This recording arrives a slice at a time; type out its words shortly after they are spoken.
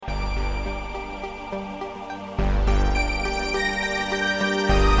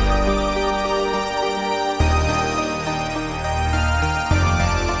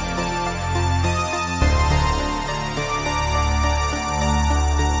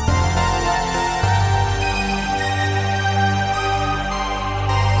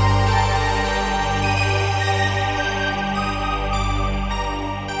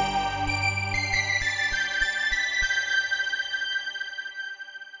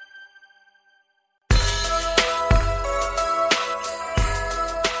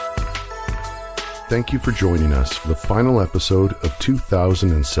Thank you for joining us for the final episode of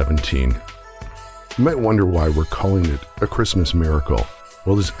 2017. You might wonder why we're calling it a Christmas miracle.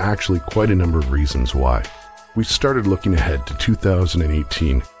 Well, there's actually quite a number of reasons why. We started looking ahead to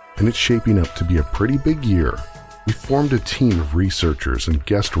 2018, and it's shaping up to be a pretty big year. We formed a team of researchers and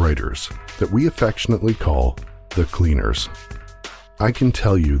guest writers that we affectionately call the Cleaners. I can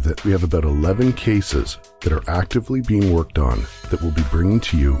tell you that we have about 11 cases that are actively being worked on that we'll be bringing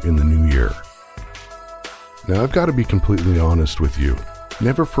to you in the new year. Now, I've got to be completely honest with you.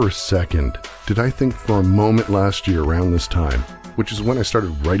 Never for a second did I think for a moment last year around this time, which is when I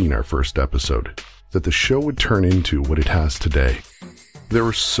started writing our first episode, that the show would turn into what it has today. There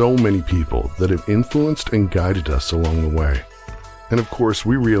are so many people that have influenced and guided us along the way. And of course,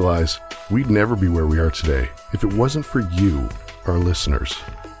 we realize we'd never be where we are today if it wasn't for you, our listeners.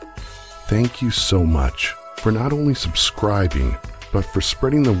 Thank you so much for not only subscribing, but for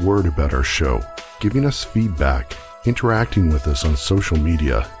spreading the word about our show, giving us feedback, interacting with us on social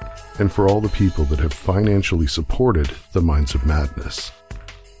media, and for all the people that have financially supported the Minds of Madness.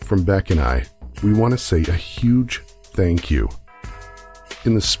 From Beck and I, we want to say a huge thank you.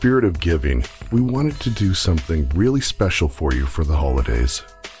 In the spirit of giving, we wanted to do something really special for you for the holidays.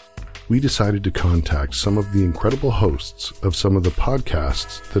 We decided to contact some of the incredible hosts of some of the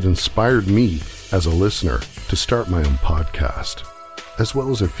podcasts that inspired me as a listener to start my own podcast, as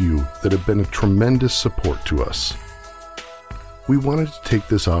well as a few that have been a tremendous support to us. We wanted to take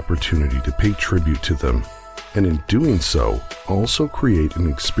this opportunity to pay tribute to them, and in doing so, also create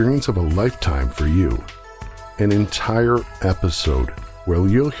an experience of a lifetime for you. An entire episode where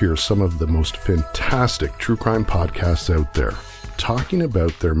you'll hear some of the most fantastic true crime podcasts out there, talking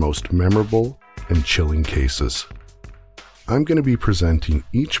about their most memorable and chilling cases. I'm going to be presenting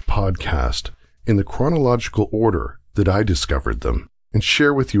each podcast in the chronological order that I discovered them, and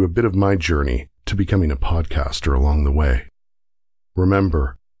share with you a bit of my journey to becoming a podcaster along the way.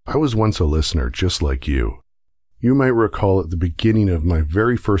 Remember, I was once a listener just like you. You might recall at the beginning of my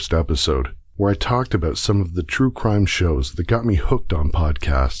very first episode where I talked about some of the true crime shows that got me hooked on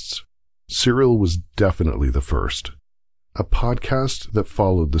podcasts. Serial was definitely the first. A podcast that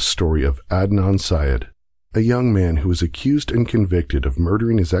followed the story of Adnan Syed, a young man who was accused and convicted of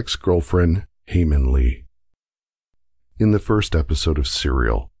murdering his ex-girlfriend, Hae Min Lee. In the first episode of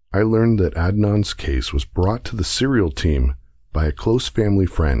Serial, I learned that Adnan's case was brought to the Serial team by a close family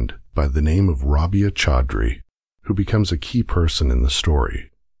friend by the name of Rabia Chaudhry, who becomes a key person in the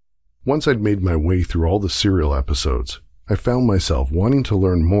story. Once I'd made my way through all the Serial episodes, I found myself wanting to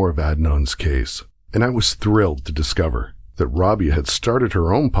learn more of Adnan's case, and I was thrilled to discover that Rabia had started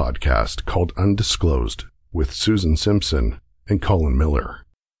her own podcast called Undisclosed with Susan Simpson and Colin Miller.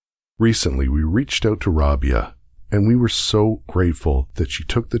 Recently, we reached out to Rabia, and we were so grateful that she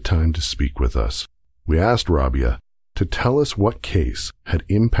took the time to speak with us. We asked Rabia to tell us what case had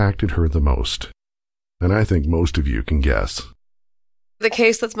impacted her the most. And I think most of you can guess. The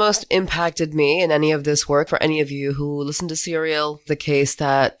case that's most impacted me in any of this work, for any of you who listen to Serial, the case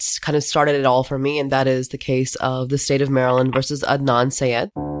that kind of started it all for me, and that is the case of the state of Maryland versus Adnan Syed.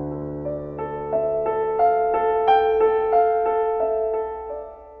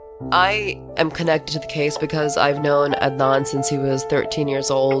 I am connected to the case because I've known Adnan since he was 13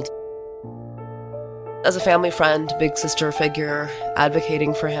 years old. As a family friend, big sister figure,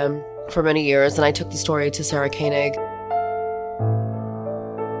 advocating for him for many years, and I took the story to Sarah Koenig.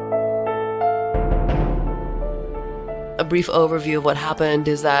 A brief overview of what happened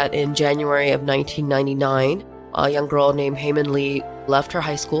is that in January of 1999, a young girl named Hae Min Lee left her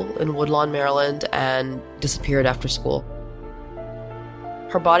high school in Woodlawn, Maryland, and disappeared after school.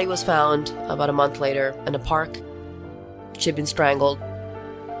 Her body was found about a month later in a park. She'd been strangled.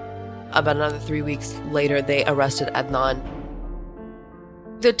 About another 3 weeks later, they arrested Adnan.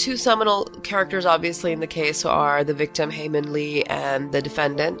 The two seminal characters, obviously, in the case are the victim, Hae Min Lee, and the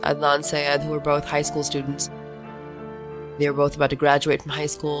defendant, Adnan Syed, who were both high school students. They were both about to graduate from high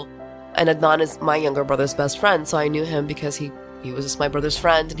school. And Adnan is my younger brother's best friend, so I knew him because he was just my brother's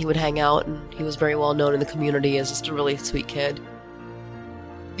friend, and he would hang out, and he was very well known in the community as just a really sweet kid.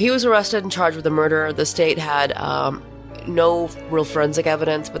 He was arrested and charged with the murder. The state had no real forensic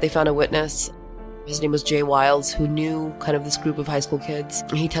evidence, but they found a witness. His name was Jay Wiles, who knew kind of this group of high school kids.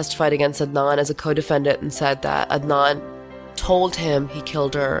 He testified against Adnan as a co-defendant and said that Adnan told him he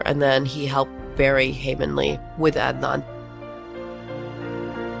killed her, and then he helped bury Hae Min Lee with Adnan.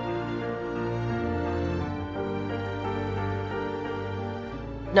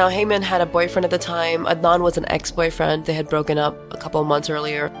 Now, Hae Min had a boyfriend at the time. Adnan was an ex-boyfriend. They had broken up a couple of months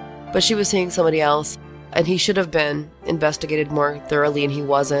earlier, but she was seeing somebody else, and he should have been investigated more thoroughly, and he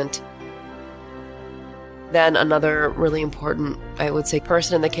wasn't. Then another really important, I would say,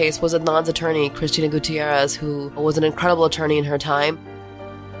 person in the case was Adnan's attorney, Cristina Gutierrez, who was an incredible attorney in her time.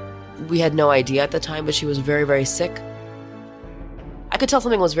 We had no idea at the time, but she was very, very sick. I could tell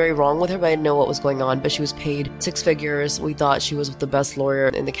something was very wrong with her, but I didn't know what was going on. But she was paid 6 figures. We thought she was the best lawyer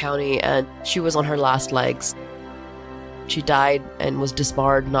in the county, and she was on her last legs. She died and was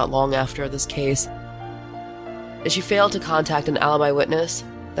disbarred not long after this case. She failed to contact an alibi witness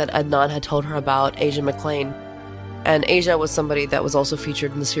that Adnan had told her about, Asia McClain. And Asia was somebody that was also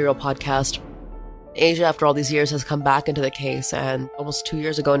featured in the Serial podcast. Asia, after all these years, has come back into the case and almost 2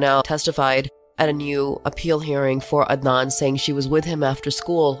 years ago now testified at a new appeal hearing for Adnan, saying she was with him after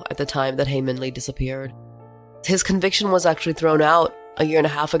school at the time that Hae Min Lee disappeared. His conviction was actually thrown out a year and a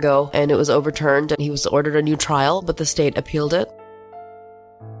half ago, and it was overturned, and he was ordered a new trial, but the state appealed it.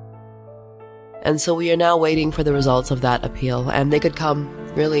 And so we are now waiting for the results of that appeal, and they could come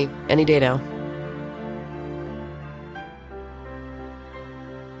really any day now.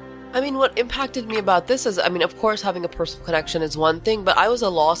 I mean, what impacted me about this is, of course, having a personal connection is one thing, but I was a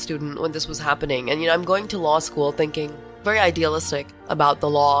law student when this was happening. And, I'm going to law school thinking very idealistic about the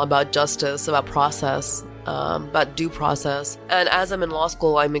law, about justice, about process, about due process. And as I'm in law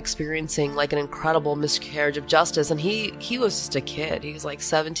school, I'm experiencing like an incredible miscarriage of justice. And he was just a kid. He was like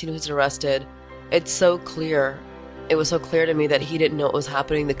 17 when he was arrested. It's so clear. It was so clear to me that he didn't know what was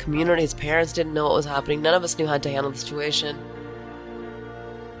happening. The community, his parents didn't know what was happening. None of us knew how to handle the situation.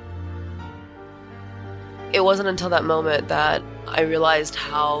 It wasn't until that moment that I realized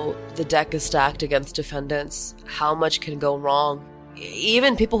how the deck is stacked against defendants, how much can go wrong.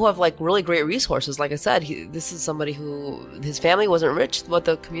 Even people who have like really great resources, like I said, this is somebody who, his family wasn't rich, but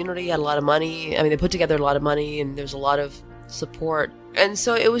the community had a lot of money. They put together a lot of money and there's a lot of support. And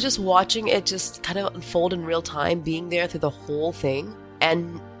so it was just watching it just kind of unfold in real time, being there through the whole thing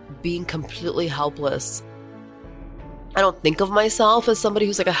and being completely helpless. I don't think of myself as somebody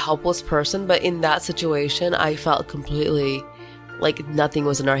who's like a helpless person, but in that situation, I felt completely like nothing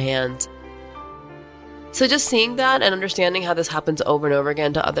was in our hands. So just seeing that and understanding how this happens over and over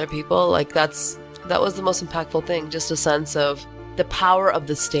again to other people, like that was the most impactful thing. Just a sense of the power of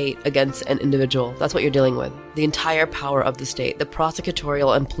the state against an individual. That's what you're dealing with. The entire power of the state, the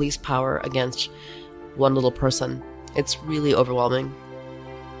prosecutorial and police power against one little person. It's really overwhelming.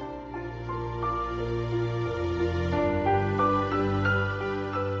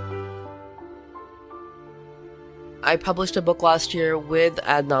 I published a book last year with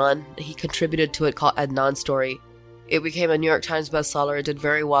Adnan. He contributed to it called Adnan Story. It became a New York Times bestseller. It did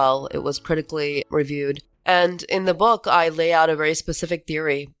very well. It was critically reviewed. And in the book, I lay out a very specific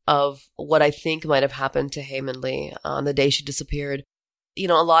theory of what I think might have happened to Hae Min Lee on the day she disappeared. A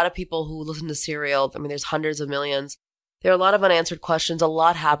lot of people who listen to Serial, there's hundreds of millions. There are a lot of unanswered questions. A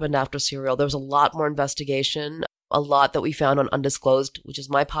lot happened after Serial. There was a lot more investigation, a lot that we found on Undisclosed, which is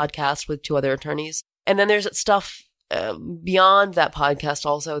my podcast with 2 other attorneys. And then there's stuff beyond that podcast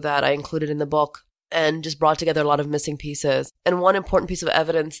also that I included in the book and just brought together a lot of missing pieces. And one important piece of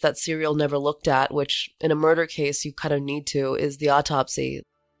evidence that Serial never looked at, which in a murder case you kind of need to, is the autopsy.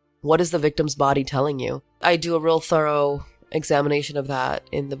 What is the victim's body telling you? I do a real thorough examination of that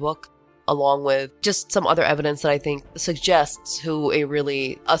in the book, along with just some other evidence that I think suggests who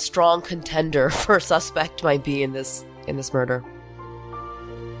a strong contender for a suspect might be in this murder.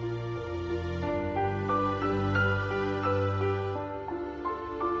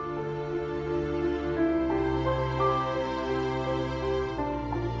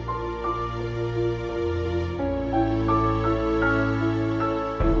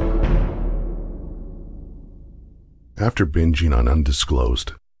 After binging on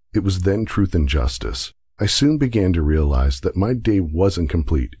Undisclosed, it was then Truth and Justice. I soon began to realize that my day wasn't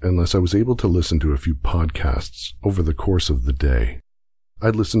complete unless I was able to listen to a few podcasts over the course of the day.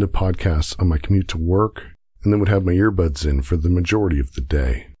 I'd listen to podcasts on my commute to work and then would have my earbuds in for the majority of the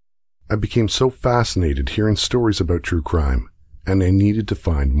day. I became so fascinated hearing stories about true crime, and I needed to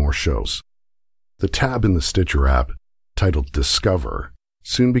find more shows. The tab in the Stitcher app, titled Discover,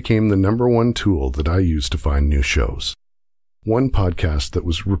 soon became the #1 tool that I used to find new shows. One podcast that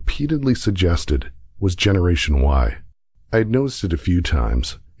was repeatedly suggested was Generation Y. I had noticed it a few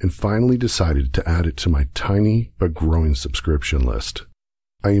times and finally decided to add it to my tiny but growing subscription list.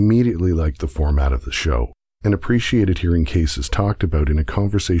 I immediately liked the format of the show and appreciated hearing cases talked about in a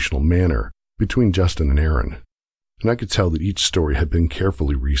conversational manner between Justin and Aaron, and I could tell that each story had been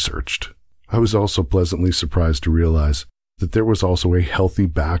carefully researched. I was also pleasantly surprised to realize that there was also a healthy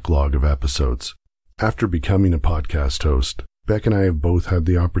backlog of episodes. After becoming a podcast host, Beck and I have both had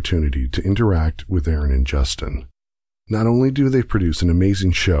the opportunity to interact with Aaron and Justin. Not only do they produce an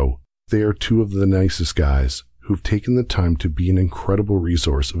amazing show, They are two of the nicest guys who've taken the time to be an incredible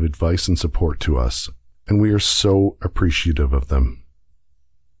resource of advice and support to us, and we are so appreciative of them.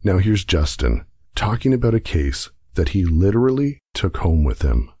 Now here's Justin talking about a case that he literally took home with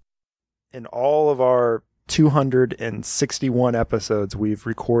him. In all of our 261 episodes we've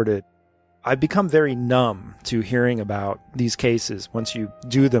recorded, I've become very numb to hearing about these cases once you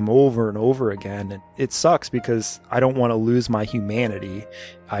do them over and over again. And it sucks because I don't want to lose my humanity.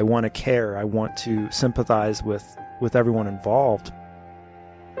 I want to care. I want to sympathize with everyone involved.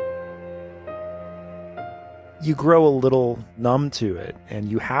 You grow a little numb to it, and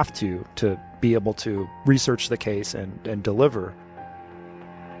you have to be able to research the case and deliver.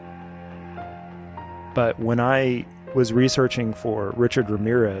 But when I was researching for Richard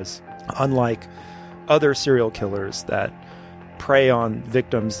Ramirez, unlike other serial killers that prey on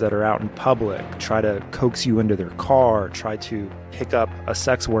victims that are out in public, try to coax you into their car, try to pick up a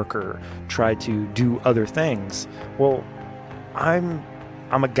sex worker, try to do other things, well, I'm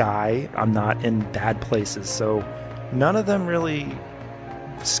a guy, I'm not in bad places, so none of them really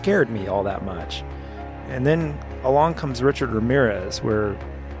scared me all that much. And then along comes Richard Ramirez, where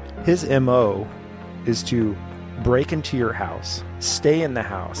his MO is to break into your house, stay in the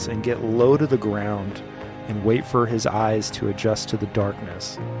house, and get low to the ground and wait for his eyes to adjust to the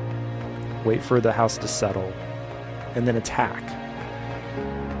darkness. Wait for the house to settle, and then attack.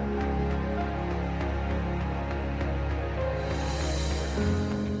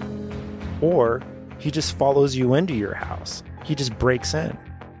 Or he just follows you into your house. He just breaks in.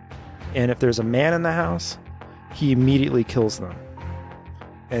 And if there's a man in the house, he immediately kills them.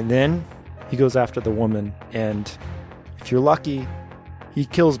 And then he goes after the woman, and if you're lucky, he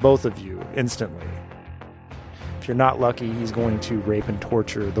kills both of you instantly. If you're not lucky, he's going to rape and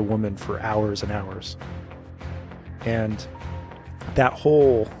torture the woman for hours and hours. And that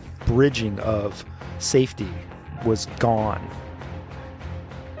whole bridging of safety was gone.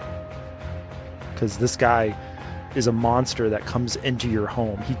 Because this guy is a monster that comes into your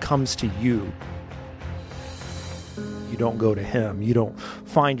home. He comes to you. You don't go to him. You don't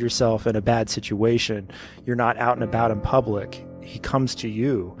find yourself in a bad situation. You're not out and about in public. He comes to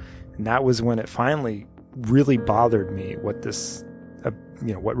you. And that was when it finally really bothered me what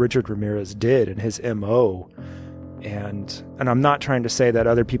what Richard Ramirez did and his MO. And I'm not trying to say that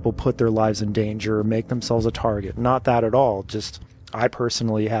other people put their lives in danger or make themselves a target. Not that at all. Just I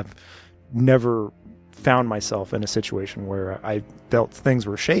personally have never found myself in a situation where I felt things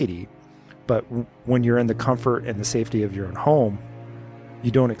were shady. But when you're in the comfort and the safety of your own home,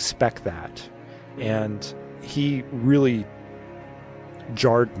 you don't expect that. And he really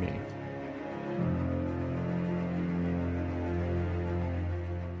jarred me.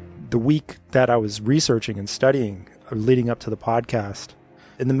 The week that I was researching and studying, leading up to the podcast,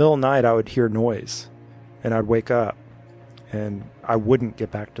 in the middle of the night I would hear noise, and I'd wake up, and I wouldn't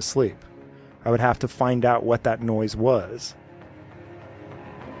get back to sleep. I would have to find out what that noise was.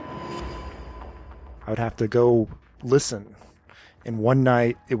 I would have to go listen. And one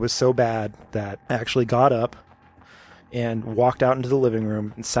night, it was so bad that I actually got up and walked out into the living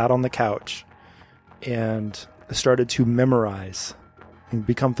room and sat on the couch and started to memorize and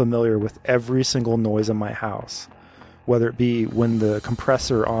become familiar with every single noise in my house, whether it be when the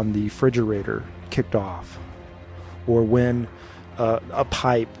compressor on the refrigerator kicked off, or when a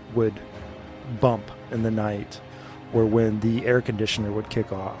pipe would bump in the night, or when the air conditioner would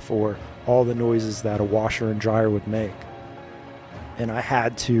kick off, or all the noises that a washer and dryer would make. And I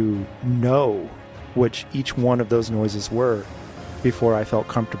had to know which each one of those noises were before I felt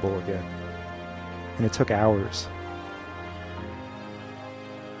comfortable again. And it took hours.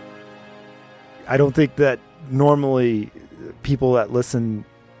 I don't think that normally people that listen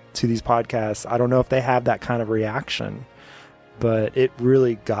to these podcasts, I don't know if they have that kind of reaction, but it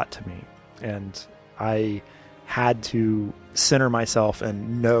really got to me. And I had to center myself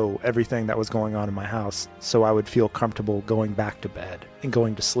and know everything that was going on in my house so I would feel comfortable going back to bed and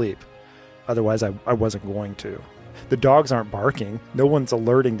going to sleep. Otherwise, I wasn't going to. The dogs aren't barking. No one's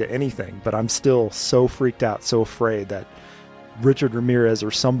alerting to anything, but I'm still so freaked out, so afraid that Richard Ramirez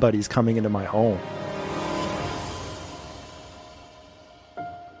or somebody's coming into my home.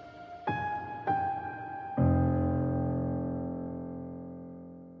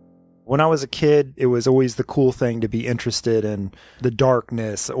 When I was a kid, it was always the cool thing to be interested in the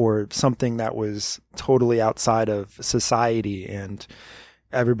darkness or something that was totally outside of society. And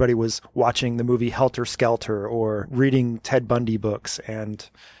everybody was watching the movie Helter Skelter or reading Ted Bundy books. And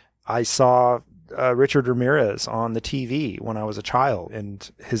I saw Richard Ramirez on the TV when I was a child and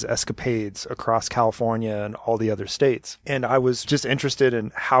his escapades across California and all the other states. And I was just interested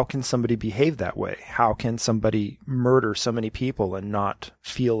in how can somebody behave that way? How can somebody murder so many people and not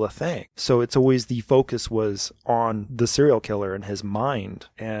feel a thing? So it's always the focus was on the serial killer and his mind.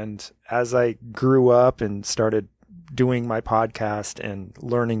 And as I grew up and started doing my podcast and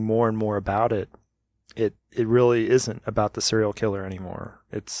learning more and more about it, it really isn't about the serial killer anymore.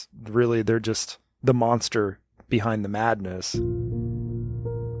 It's really, they're just the monster behind the madness.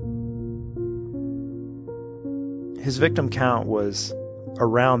 His victim count was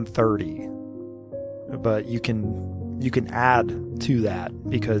around 30, but you can add to that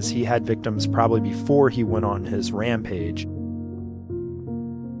because he had victims probably before he went on his rampage.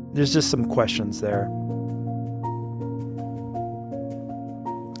 There's just some questions there.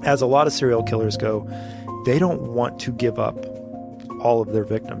 As a lot of serial killers go, they don't want to give up all of their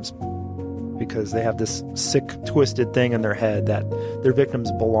victims because they have this sick, twisted thing in their head that their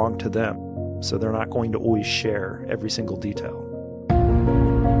victims belong to them. So they're not going to always share every single detail.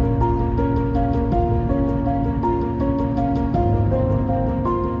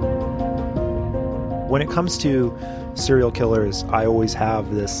 When it comes to serial killers, I always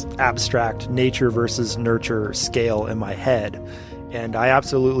have this abstract nature versus nurture scale in my head. And I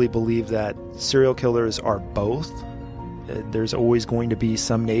absolutely believe that serial killers are both. There's always going to be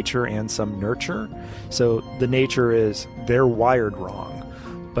some nature and some nurture. So the nature is they're wired wrong.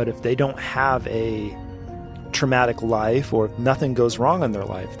 But if they don't have a traumatic life or if nothing goes wrong in their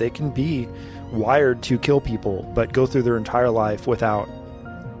life, they can be wired to kill people, but go through their entire life without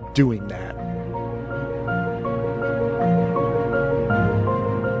doing that.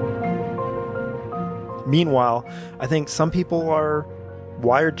 Meanwhile, I think some people are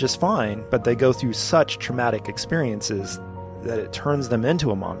wired just fine, but they go through such traumatic experiences that it turns them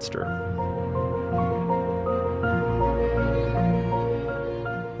into a monster.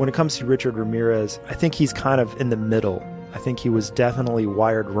 When it comes to Richard Ramirez, I think he's kind of in the middle. I think he was definitely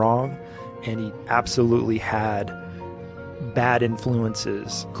wired wrong, and he absolutely had bad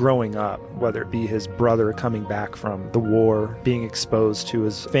influences growing up, whether it be his brother coming back from the war, being exposed to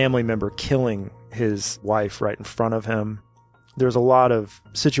his family member killing his wife right in front of him. There's a lot of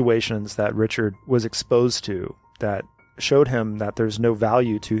situations that Richard was exposed to that showed him that there's no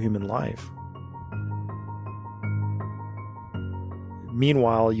value to human life.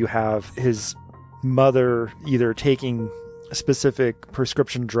 Meanwhile, you have his mother either taking specific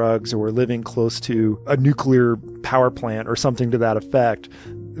prescription drugs or living close to a nuclear power plant or something to that effect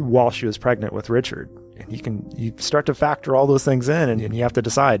while she was pregnant with Richard. And you start to factor all those things in, and you have to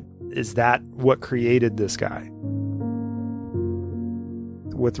decide, is that what created this guy?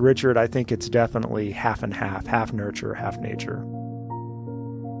 With Richard, I think it's definitely half and half nurture, half nature.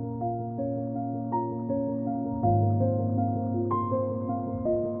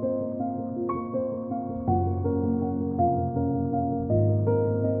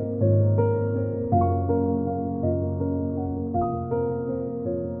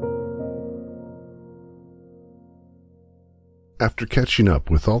 After catching up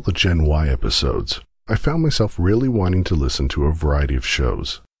with all the Gen Y episodes, I found myself really wanting to listen to a variety of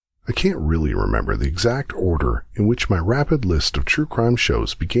shows. I can't really remember the exact order in which my rapid list of true crime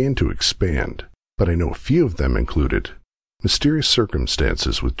shows began to expand, but I know a few of them included Mysterious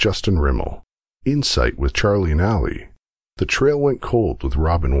Circumstances with Justin Rimmel, Insight with Charlie and Allie, The Trail Went Cold with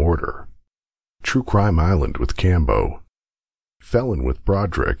Robin Warder, True Crime Island with Cambo, Felon with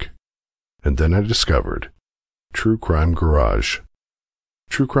Broderick, and then I discovered True Crime Garage.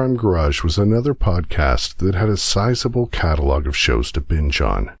 True Crime Garage was another podcast that had a sizable catalog of shows to binge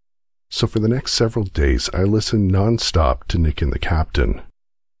on. So for the next several days, I listened non-stop to Nick and the Captain.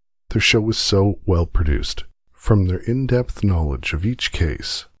 Their show was so well produced, from their in-depth knowledge of each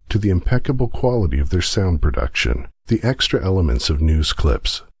case to the impeccable quality of their sound production, the extra elements of news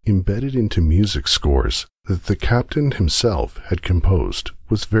clips embedded into music scores that the Captain himself had composed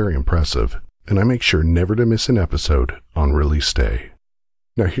was very impressive. And I make sure never to miss an episode on release day.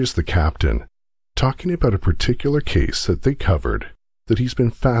 Now here's the Captain, talking about a particular case that they covered that he's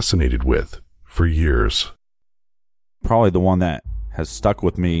been fascinated with for years. Probably the one that has stuck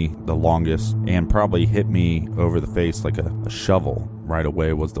with me the longest and probably hit me over the face like a shovel right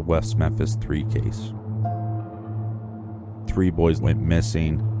away was the West Memphis 3 case. 3 boys went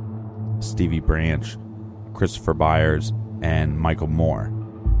missing: Stevie Branch, Christopher Byers, and Michael Moore.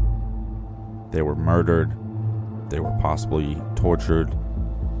 They were murdered, they were possibly tortured,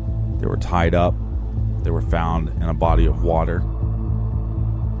 they were tied up, they were found in a body of water.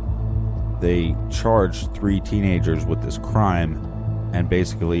 They charged 3 teenagers with this crime, and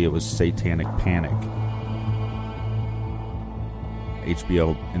basically it was satanic panic.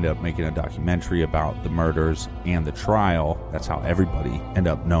 HBO ended up making a documentary about the murders and the trial. That's how everybody ended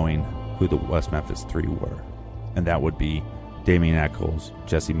up knowing who the West Memphis Three were. And that would be Damien Echols,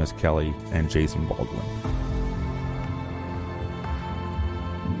 Jesse Misskelley, and Jason Baldwin.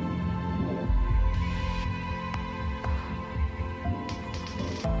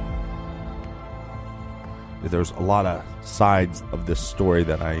 There's a lot of sides of this story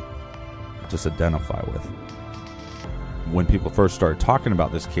that I just identify with. When people first started talking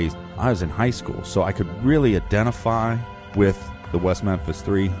about this case, I was in high school, so I could really identify with the West Memphis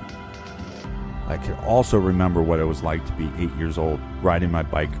Three. I could also remember what it was like to be 8 years old, riding my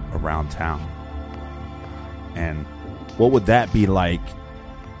bike around town. And what would that be like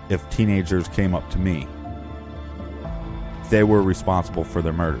if teenagers came up to me? If they were responsible for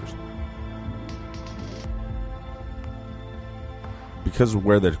their murders. Because of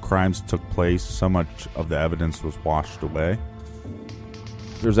where the crimes took place, so much of the evidence was washed away.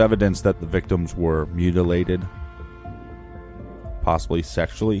 There's evidence that the victims were mutilated, possibly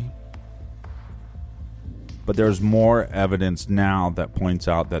sexually. But there's more evidence now that points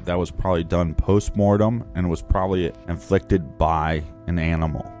out that that was probably done post-mortem and was probably inflicted by an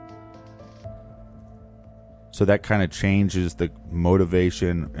animal. So that kind of changes the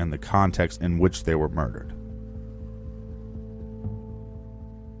motivation and the context in which they were murdered.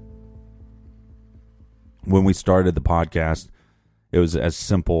 When we started the podcast, it was as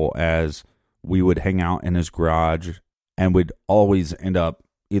simple as we would hang out in his garage and we'd always end up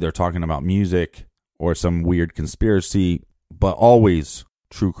either talking about music or some weird conspiracy, but always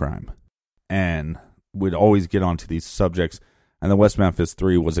true crime. And we'd always get onto these subjects. And the West Memphis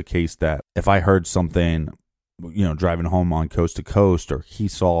Three was a case that if I heard something, driving home on Coast to Coast, or he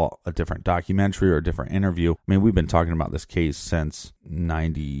saw a different documentary or a different interview. I mean, we've been talking about this case since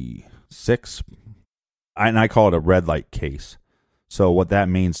 96. And I call it a red light case. So what that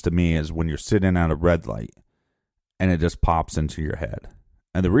means to me is when you're sitting at a red light and it just pops into your head.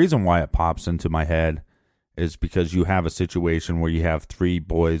 And the reason why it pops into my head is because you have a situation where you have 3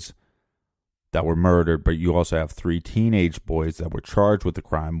 boys that were murdered, but you also have 3 teenage boys that were charged with the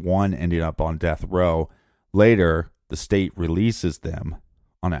crime. One ended up on death row. Later, the state releases them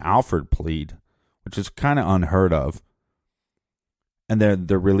on an Alford plea, which is kind of unheard of. And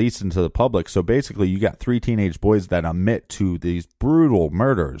they're released into the public. So basically, you got 3 teenage boys that admit to these brutal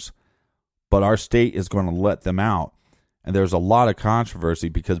murders, but our state is going to let them out. And there's a lot of controversy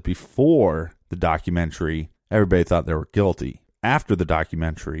because before the documentary, everybody thought they were guilty. After the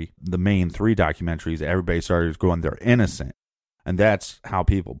documentary, the main 3 documentaries, everybody started going, they're innocent. And that's how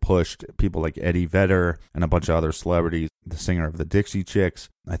people pushed people like Eddie Vedder and a bunch of other celebrities, the singer of the Dixie Chicks.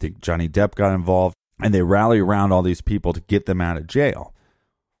 I think Johnny Depp got involved. And they rally around all these people to get them out of jail.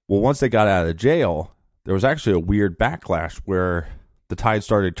 Well, once they got out of jail, there was actually a weird backlash where the tide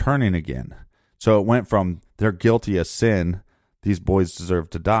started turning again. So it went from they're guilty of sin, these boys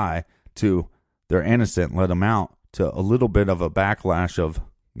deserve to die, to they're innocent, let them out, to a little bit of a backlash of,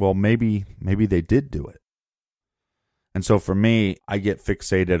 well, maybe they did do it. And so for me, I get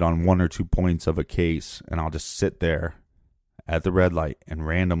fixated on 1 or 2 points of a case, and I'll just sit there at the red light and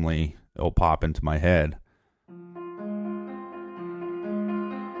randomly it'll pop into my head.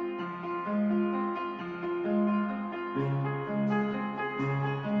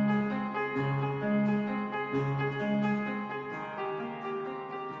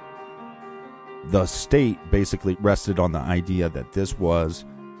 The state basically rested on the idea that this was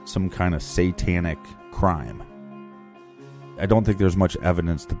some kind of satanic crime. I don't think there's much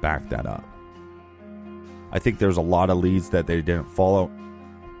evidence to back that up. I think there's a lot of leads that they didn't follow.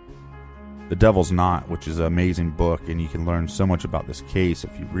 The Devil's Knot, which is an amazing book, and you can learn so much about this case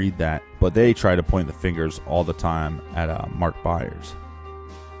if you read that. But they try to point the fingers all the time at Mark Byers.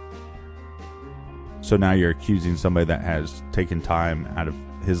 So now you're accusing somebody that has taken time out of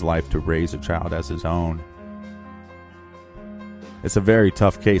his life to raise a child as his own. It's a very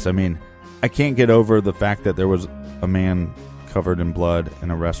tough case. I mean, I can't get over the fact that there was a man covered in blood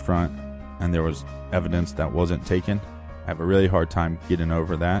in a restaurant and there was evidence that wasn't taken. I have a really hard time getting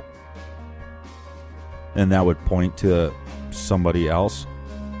over that. And that would point to somebody else.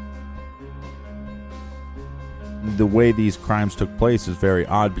 The way these crimes took place is very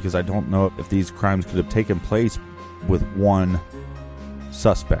odd because I don't know if these crimes could have taken place with one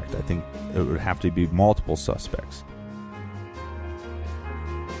suspect. I think it would have to be multiple suspects.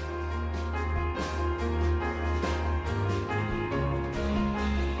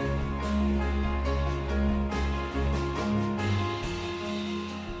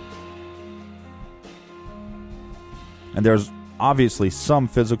 And there's obviously some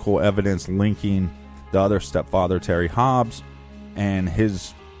physical evidence linking the other stepfather, Terry Hobbs, and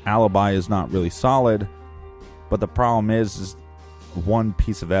his alibi is not really solid. But the problem is one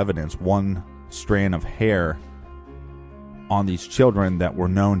piece of evidence, one strand of hair on these children that were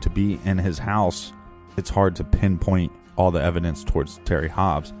known to be in his house. It's hard to pinpoint all the evidence towards Terry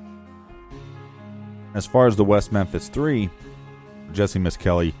Hobbs. As far as the West Memphis Three, Jesse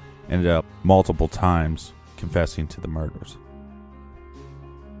Misskelley ended up multiple times confessing to the murders.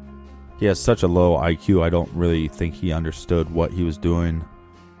 He has such a low IQ, I don't really think he understood what he was doing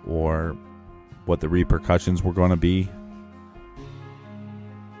or what the repercussions were going to be.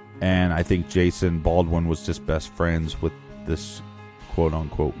 And I think Jason Baldwin was just best friends with this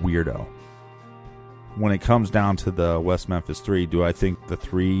quote-unquote weirdo. When it comes down to the West Memphis Three, do I think the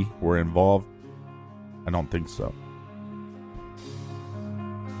three were involved? I don't think so.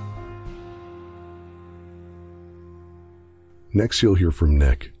 Next, you'll hear from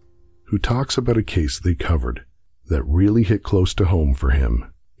Nick, who talks about a case they covered that really hit close to home for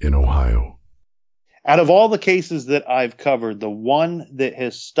him in Ohio. Out of all the cases that I've covered, the one that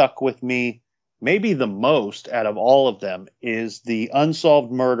has stuck with me maybe the most out of all of them is the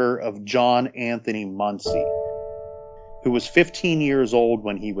unsolved murder of John Anthony Muncie, who was 15 years old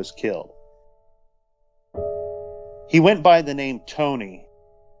when he was killed. He went by the name Tony.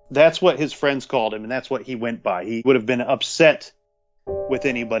 That's what his friends called him, and that's what he went by. He would have been upset with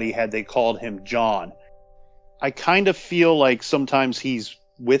anybody had they called him John. I kind of feel like sometimes he's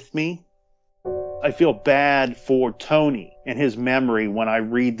with me. I feel bad for Tony and his memory when I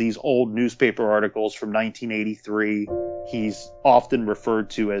read these old newspaper articles from 1983. He's often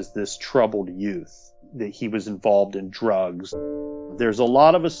referred to as this troubled youth, that he was involved in drugs. There's a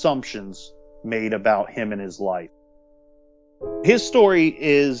lot of assumptions made about him and his life. His story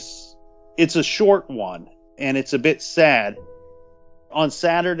it's a short one, and it's a bit sad. On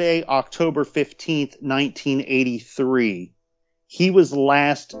Saturday, October 15th, 1983, he was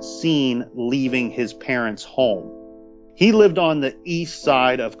last seen leaving his parents' home. He lived on the east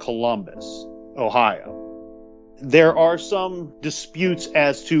side of Columbus, Ohio. There are some disputes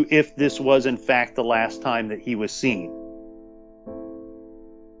as to if this was in fact the last time that he was seen.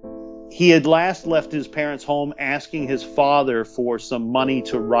 He had last left his parents' home asking his father for some money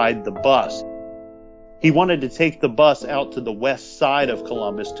to ride the bus. He wanted to take the bus out to the west side of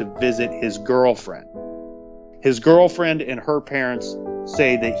Columbus to visit his girlfriend. His girlfriend and her parents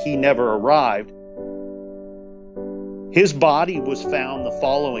say that he never arrived. His body was found the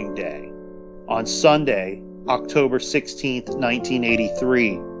following day, on Sunday, October 16th,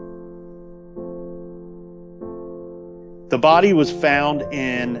 1983. The body was found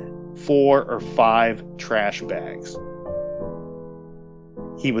in 4 or 5 trash bags.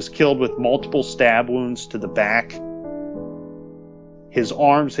 He was killed with multiple stab wounds to the back. His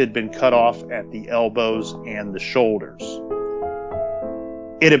arms had been cut off at the elbows and the shoulders.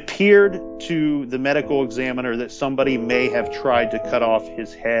 It appeared to the medical examiner that somebody may have tried to cut off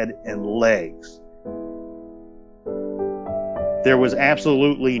his head and legs. There was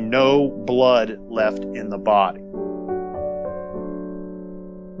absolutely no blood left in the body.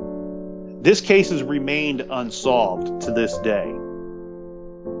 This case has remained unsolved to this day.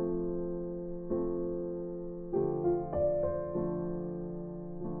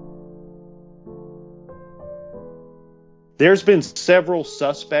 There's been several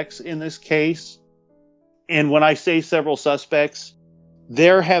suspects in this case. And when I say several suspects,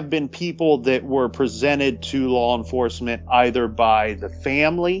 there have been people that were presented to law enforcement either by the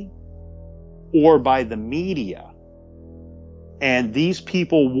family or by the media. And these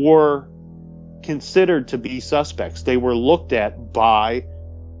people were considered to be suspects. They were looked at by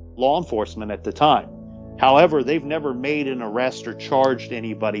law enforcement at the time. However, they've never made an arrest or charged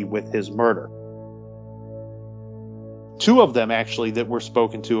anybody with his murder. 2 of them, actually, that were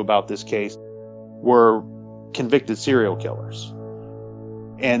spoken to about this case were convicted serial killers.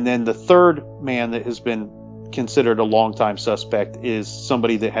 And then the third man that has been considered a longtime suspect is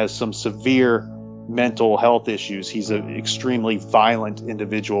somebody that has some severe mental health issues. He's an extremely violent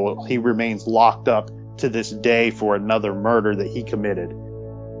individual. He remains locked up to this day for another murder that he committed.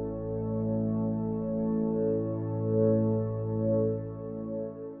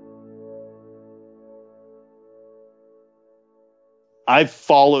 I've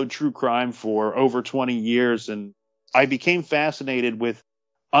followed true crime for over 20 years, and I became fascinated with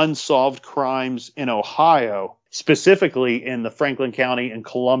unsolved crimes in Ohio, specifically in the Franklin County and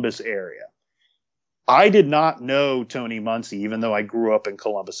Columbus area. I did not know Tony Muncie, even though I grew up in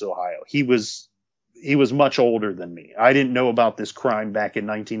Columbus, Ohio. He was much older than me. I didn't know about this crime back in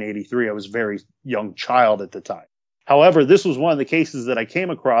 1983. I was a very young child at the time. However, this was one of the cases that I came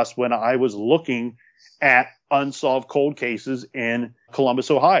across when I was looking at unsolved cold cases in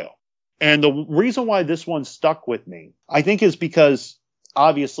Columbus, Ohio. And the reason why this one stuck with me, I think, is because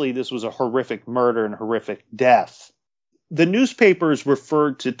obviously this was a horrific murder and horrific death. The newspapers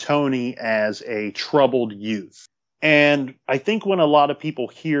referred to Tony as a troubled youth. And I think when a lot of people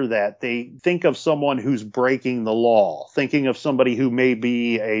hear that, they think of someone who's breaking the law, thinking of somebody who may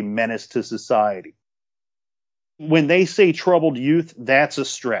be a menace to society. When they say troubled youth, that's a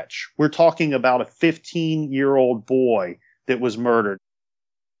stretch. We're talking about a 15-year-old boy that was murdered.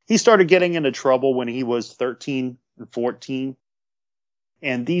 He started getting into trouble when he was 13 and 14.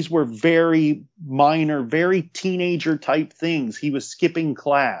 And these were very minor, very teenager type things. He was skipping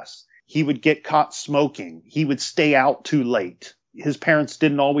class. He would get caught smoking. He would stay out too late. His parents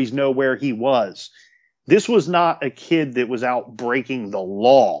didn't always know where he was. This was not a kid that was out breaking the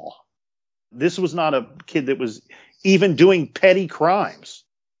law. This was not a kid that was even doing petty crimes.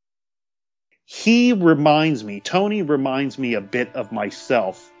 Tony reminds me a bit of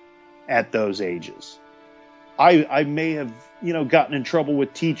myself at those ages. I may have, gotten in trouble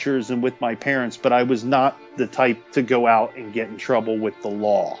with teachers and with my parents, but I was not the type to go out and get in trouble with the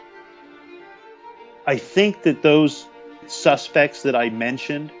law. I think that those suspects that I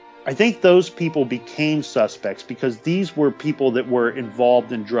mentioned, I think those people became suspects because these were people that were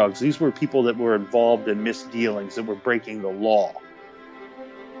involved in drugs. These were people that were involved in misdealings, that were breaking the law.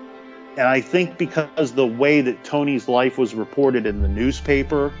 And I think because the way that Tony's life was reported in the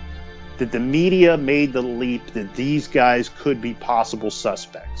newspaper, that the media made the leap that these guys could be possible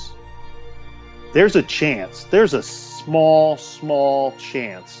suspects. There's a chance, there's a small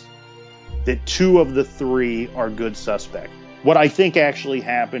chance that 2 of the 3 are good suspects. What I think actually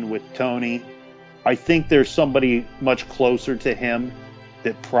happened with Tony, I think there's somebody much closer to him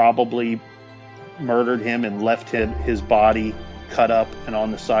that probably murdered him and left his body cut up and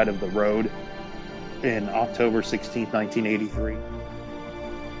on the side of the road in October 16th, 1983.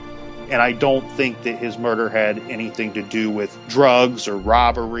 And I don't think that his murder had anything to do with drugs or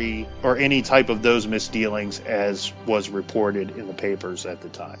robbery or any type of those misdealings as was reported in the papers at the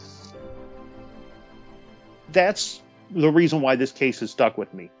time. That's the reason why this case has stuck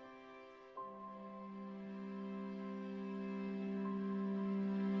with me.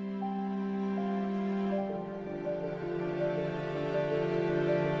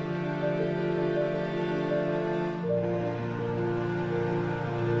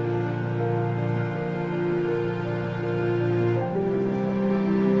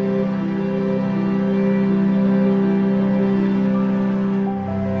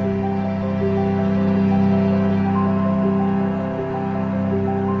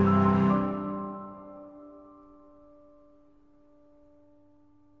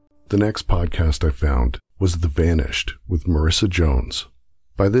 The next podcast I found was The Vanished with Marissa Jones.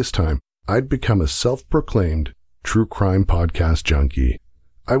 By this time, I'd become a self-proclaimed true crime podcast junkie.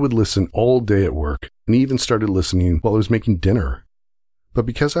 I would listen all day at work and even started listening while I was making dinner. But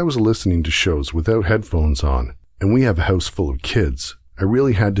because I was listening to shows without headphones on, and we have a house full of kids, I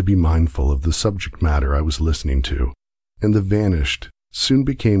really had to be mindful of the subject matter I was listening to. And The Vanished soon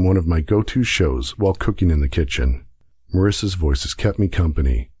became one of my go-to shows while cooking in the kitchen. Marissa's voice has kept me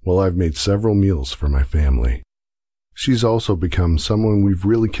company while I've made several meals for my family. She's also become someone we've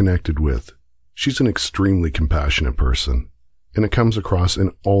really connected with. She's an extremely compassionate person, and it comes across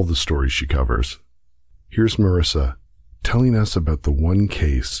in all the stories she covers. Here's Marissa telling us about the one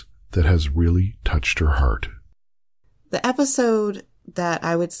case that has really touched her heart. The episode that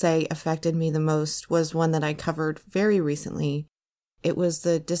I would say affected me the most was one that I covered very recently. It was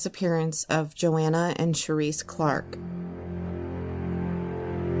the disappearance of Joanna and Cherise Clark.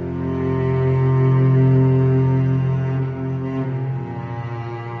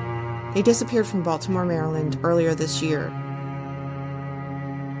 They disappeared from Baltimore, Maryland earlier this year.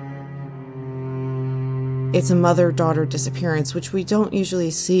 It's a mother-daughter disappearance, which we don't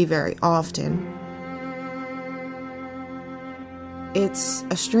usually see very often. It's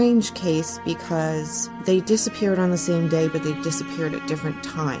a strange case because they disappeared on the same day, but they disappeared at different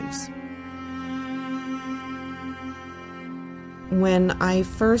times. When I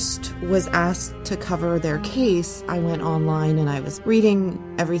first was asked to cover their case, I went online and I was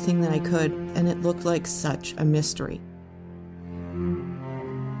reading everything that I could, and it looked like such a mystery.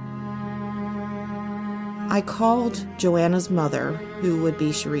 I called Joanna's mother, who would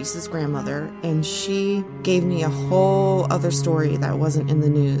be Cherise's grandmother, and she gave me a whole other story that wasn't in the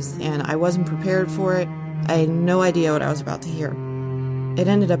news, and I wasn't prepared for it. I had no idea what I was about to hear. It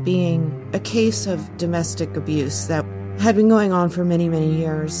ended up being a case of domestic abuse that had been going on for many, many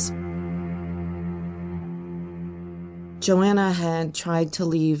years. Joanna had tried to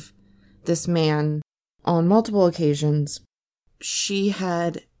leave this man on multiple occasions. She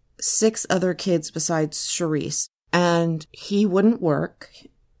had 6 other kids besides Charisse, and he wouldn't work.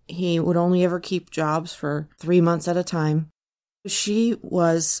 He would only ever keep jobs for 3 months at a time. She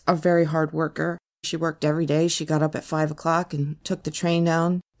was a very hard worker. She worked every day. She got up at 5 o'clock and took the train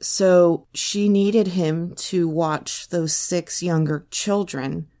down. So she needed him to watch those 6 younger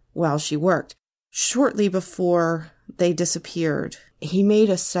children while she worked. Shortly before they disappeared, he made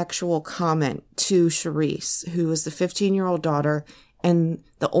a sexual comment to Charisse, who was the 15-year-old daughter and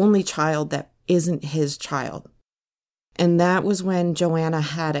the only child that isn't his child. And that was when Joanna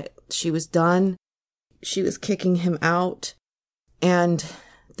had it. She was done. She was kicking him out. And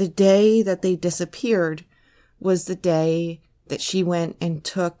the day that they disappeared was the day that she went and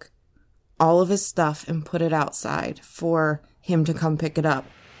took all of his stuff and put it outside for him to come pick it up.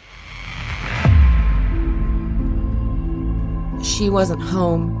 She wasn't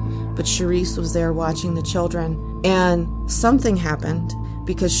home, but Charisse was there watching the children. And something happened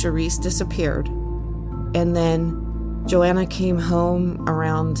because Charisse disappeared. And then Joanna came home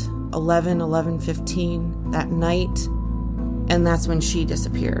around 11:15 that night. And that's when she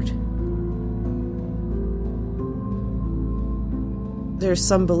disappeared. There's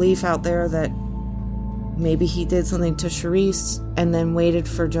some belief out there that maybe he did something to Charisse and then waited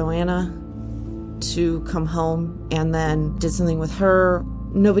for Joanna to come home and then did something with her.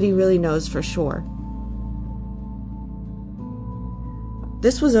 Nobody really knows for sure.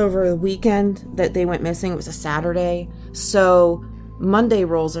 This was over the weekend that they went missing. It was a Saturday. So Monday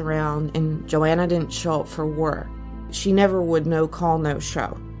rolls around and Joanna didn't show up for work. She never would no call, no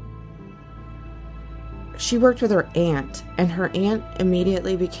show. She worked with her aunt, and her aunt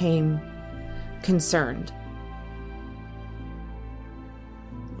immediately became concerned.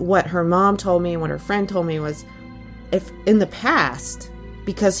 What her mom told me and what her friend told me was, if in the past,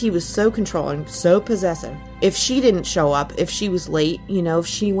 because he was so controlling, so possessive, if she didn't show up, if she was late, if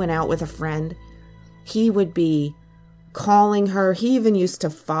she went out with a friend, he would be calling her. He even used to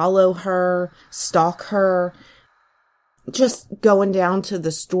follow her, stalk her. Just going down to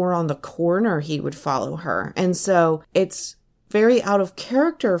the store on the corner, he would follow her. And so it's very out of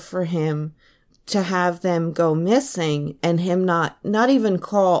character for him to have them go missing and him not even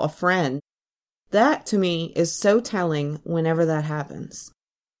call a friend. That to me is so telling whenever that happens.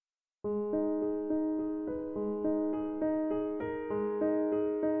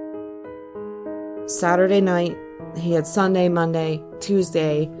 Saturday night, he had Sunday, Monday,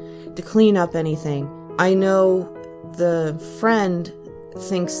 Tuesday to clean up anything. I know the friend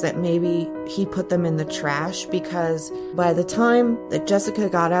thinks that maybe he put them in the trash because by the time that Jessica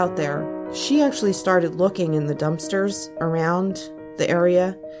got out there, she actually started looking in the dumpsters around the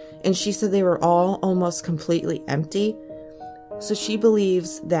area, and she said they were all almost completely empty. So she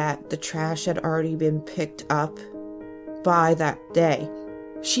believes that the trash had already been picked up by that day.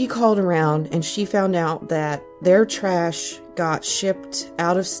 She called around and she found out that their trash got shipped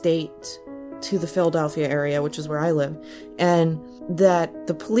out of state to the Philadelphia area, which is where I live, and that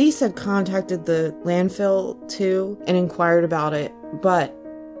the police had contacted the landfill too and inquired about it, but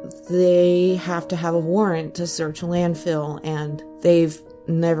they have to have a warrant to search a landfill, and they've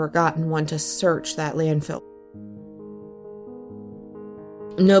never gotten one to search that landfill.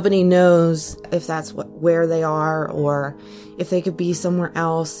 Nobody knows if that's where they are or if they could be somewhere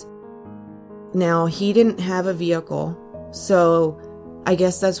else. Now, he didn't have a vehicle, so I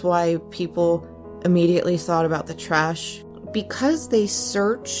guess that's why people immediately thought about the trash. Because they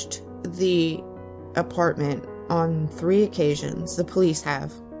searched the apartment on 3 occasions, the police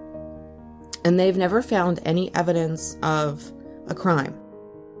have, and they've never found any evidence of a crime.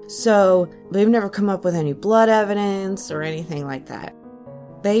 So they've never come up with any blood evidence or anything like that.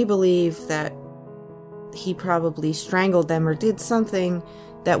 They believe that he probably strangled them or did something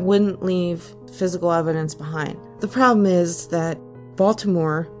that wouldn't leave physical evidence behind. The problem is that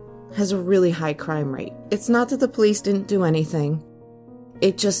Baltimore has a really high crime rate. It's not that the police didn't do anything.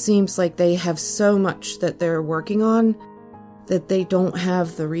 It just seems like they have so much that they're working on that they don't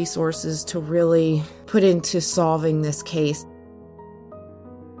have the resources to really put into solving this case.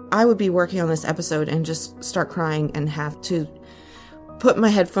 I would be working on this episode and just start crying and have to put my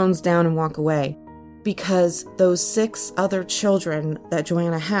headphones down and walk away, because those 6 other children that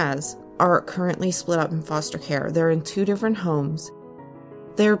Joanna has are currently split up in foster care. They're in 2 different homes.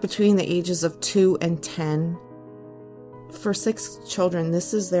 They're between the ages of 2 and 10. For 6 children,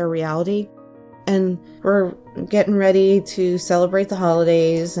 this is their reality. And we're getting ready to celebrate the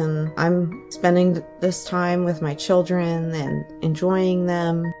holidays, and I'm spending this time with my children and enjoying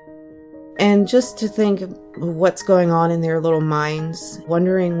them. And just to think of what's going on in their little minds,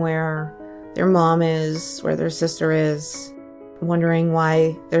 wondering where their mom is, where their sister is, wondering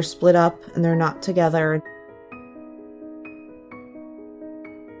why they're split up and they're not together.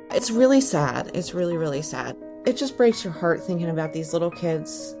 It's really sad. It's really, really sad. It just breaks your heart thinking about these little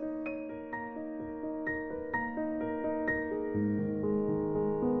kids.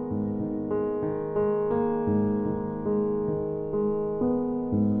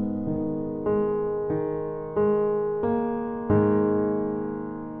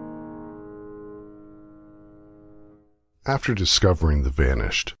 After discovering the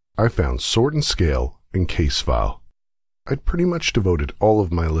vanished, I found Sword and Scale and Case File. I'd pretty much devoted all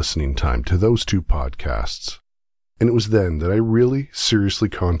of my listening time to those two podcasts, and it was then that I really seriously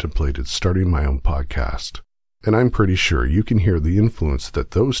contemplated starting my own podcast. And I'm pretty sure you can hear the influence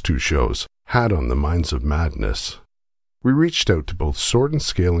that those two shows had on the minds of madness. We reached out to both Sword and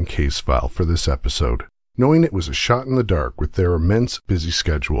Scale and Case File for this episode, knowing it was a shot in the dark with their immense busy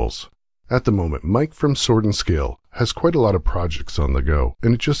schedules. At the moment, Mike from Sword and Scale has quite a lot of projects on the go,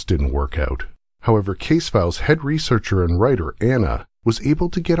 and it just didn't work out. However, Case File's head researcher and writer, Anna, was able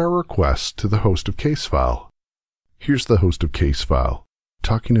to get our request to the host of Case File. Here's the host of Case File,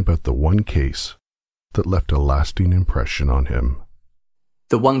 talking about the one case that left a lasting impression on him.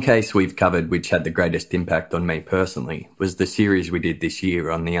 The one case we've covered which had the greatest impact on me personally was the series we did this year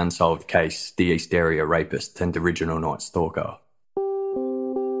on the unsolved case, the East Area Rapist and Original Night Stalker.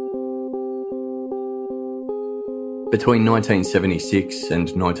 Between 1976 and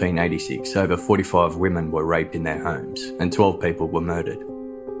 1986, over 45 women were raped in their homes and 12 people were murdered.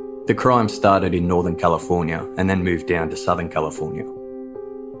 The crime started in Northern California and then moved down to Southern California.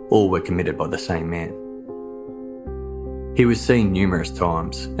 All were committed by the same man. He was seen numerous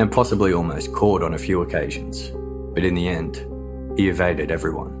times and possibly almost caught on a few occasions, but in the end, he evaded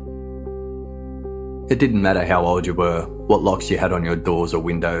everyone. It didn't matter how old you were, what locks you had on your doors or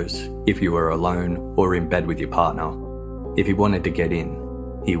windows, if you were alone or in bed with your partner. If he wanted to get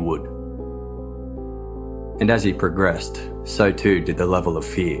in, he would. And as he progressed, so too did the level of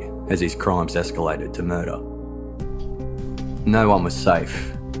fear as his crimes escalated to murder. No one was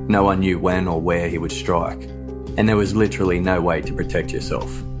safe, no one knew when or where he would strike, and there was literally no way to protect yourself.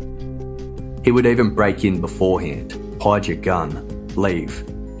 He would even break in beforehand, hide your gun, leave,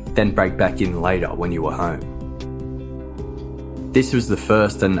 then break back in later when you were home. This was the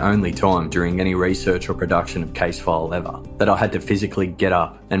first and only time during any research or production of Case File ever that I had to physically get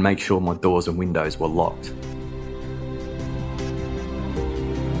up and make sure my doors and windows were locked.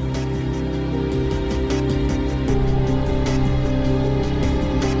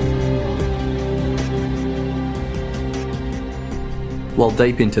 While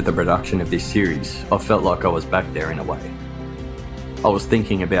deep into the production of this series, I felt like I was back there in a way. I was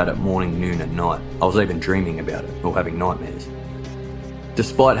thinking about it morning, noon and night. I was even dreaming about it or having nightmares.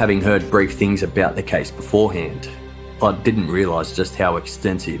 Despite having heard brief things about the case beforehand, I didn't realise just how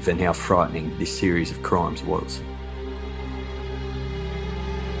extensive and how frightening this series of crimes was.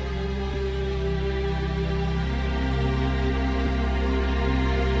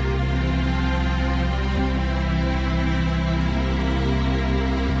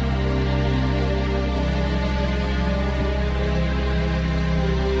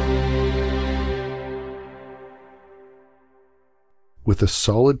 With a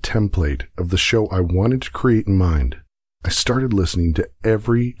solid template of the show I wanted to create in mind, I started listening to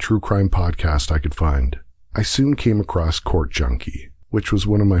every true crime podcast I could find. I soon came across Court Junkie, which was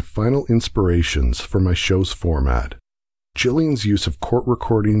one of my final inspirations for my show's format. Gillian's use of court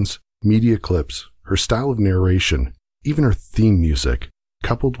recordings, media clips, her style of narration, even her theme music,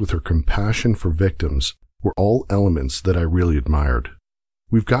 coupled with her compassion for victims, were all elements that I really admired.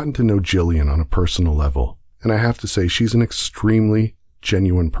 We've gotten to know Gillian on a personal level, and I have to say she's an extremely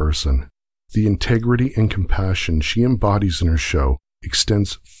genuine person. The integrity and compassion she embodies in her show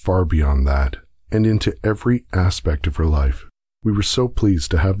extends far beyond that, and into every aspect of her life. We were so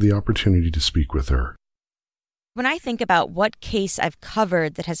pleased to have the opportunity to speak with her. When I think about what case I've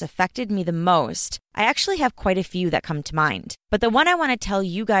covered that has affected me the most, I actually have quite a few that come to mind. But the one I want to tell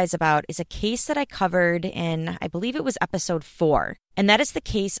you guys about is a case that I covered in, I believe it was episode 4, and that is the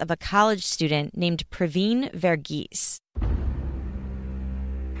case of a college student named Praveen Verghese.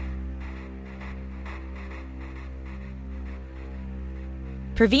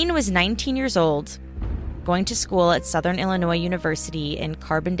 Praveen was 19 years old, going to school at Southern Illinois University in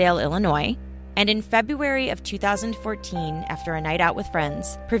Carbondale, Illinois. And in February of 2014, after a night out with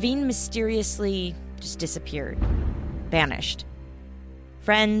friends, Praveen mysteriously just disappeared, vanished.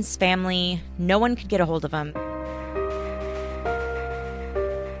 Friends, family, no one could get a hold of him.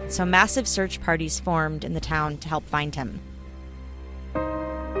 so massive search parties formed in the town to help find him.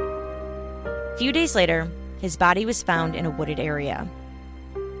 A few days later, his body was found in a wooded area.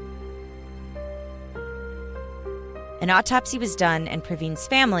 An autopsy was done, and Praveen's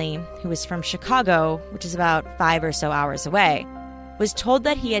family, who was from Chicago, which is about 5 or so hours away, was told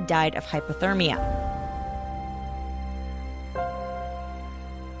that he had died of hypothermia.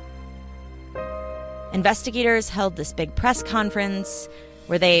 Investigators held this big press conference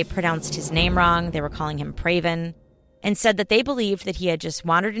where they pronounced his name wrong. They were calling him Praven, and said that they believed that he had just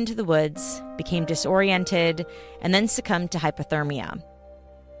wandered into the woods, became disoriented, and then succumbed to hypothermia.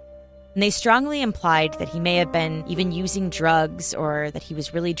 And they strongly implied that he may have been even using drugs or that he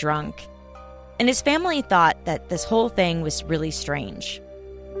was really drunk. And his family thought that this whole thing was really strange.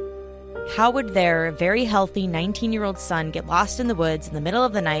 How would their very healthy 19-year-old son get lost in the woods in the middle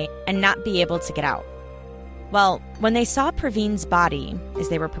of the night and not be able to get out? Well, when they saw Praveen's body as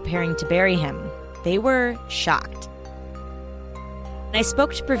they were preparing to bury him, they were shocked. And I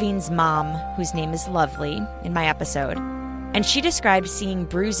spoke to Praveen's mom, whose name is Lovely, in my episode, and she described seeing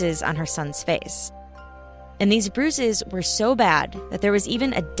bruises on her son's face. And these bruises were so bad that there was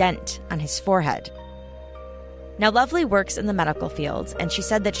even a dent on his forehead. Now, Lovely works in the medical field, and she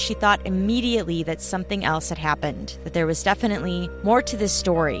said that she thought immediately that something else had happened, that there was definitely more to this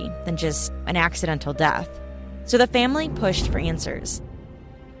story than just an accidental death. So the family pushed for answers.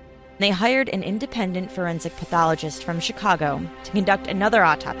 They hired an independent forensic pathologist from Chicago to conduct another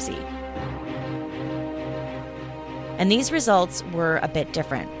autopsy. And these results were a bit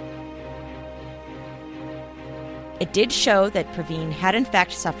different. It did show that Praveen had in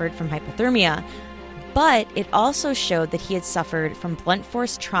fact suffered from hypothermia, but it also showed that he had suffered from blunt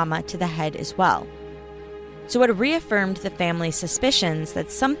force trauma to the head as well. So it reaffirmed the family's suspicions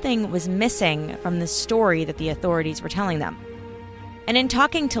that something was missing from the story that the authorities were telling them. And in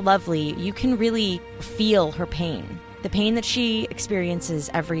talking to Lovely, you can really feel her pain, the pain that she experiences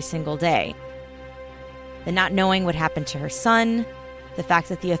every single day. The not knowing what happened to her son, the fact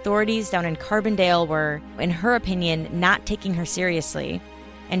that the authorities down in Carbondale were, in her opinion, not taking her seriously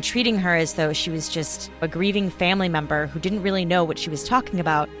and treating her as though she was just a grieving family member who didn't really know what she was talking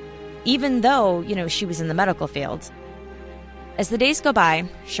about, even though, she was in the medical field. As the days go by,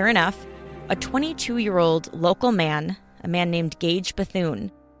 sure enough, a 22-year-old local man, a man named Gage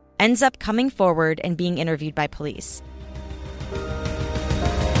Bethune, ends up coming forward and being interviewed by police.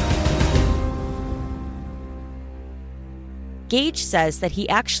 Gage says that he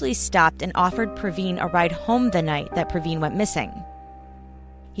actually stopped and offered Praveen a ride home the night that Praveen went missing.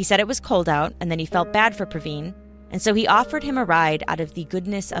 He said it was cold out and then he felt bad for Praveen, and so he offered him a ride out of the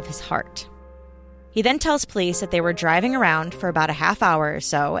goodness of his heart. He then tells police that they were driving around for about a half hour or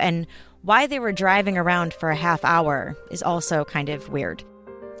so, and why they were driving around for a half hour is also kind of weird.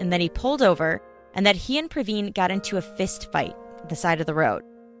 And then he pulled over, and that he and Praveen got into a fist fight at the side of the road.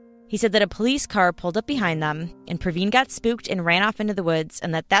 He said that a police car pulled up behind them, and Praveen got spooked and ran off into the woods,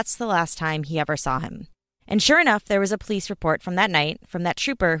 and that's the last time he ever saw him. And sure enough, there was a police report from that night from that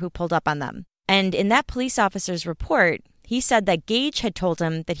trooper who pulled up on them. And in that police officer's report, he said that Gage had told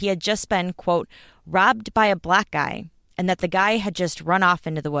him that he had just been, quote, robbed by a black guy, and that the guy had just run off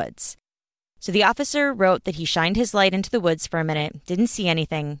into the woods. So the officer wrote that he shined his light into the woods for a minute, didn't see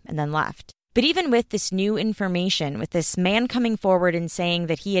anything, and then left. But even with this new information, with this man coming forward and saying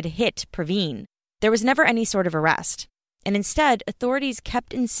that he had hit Praveen, there was never any sort of arrest. And instead, authorities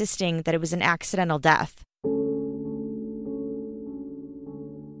kept insisting that it was an accidental death.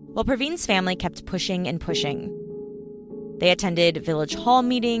 Well, Praveen's family kept pushing and pushing. They attended village hall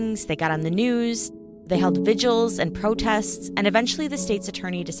meetings, they got on the news, they held vigils and protests, and eventually the state's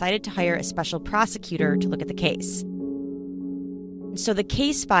attorney decided to hire a special prosecutor to look at the case. So the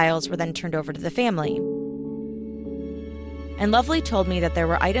case files were then turned over to the family. And Lovely told me that there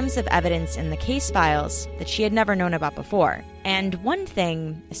were items of evidence in the case files that she had never known about before. And one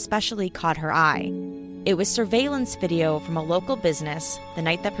thing especially caught her eye. It was surveillance video from a local business the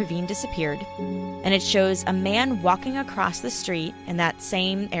night that Praveen disappeared. And it shows a man walking across the street in that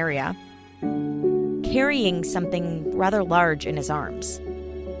same area, carrying something rather large in his arms.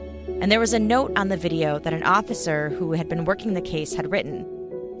 And there was a note on the video that an officer who had been working the case had written,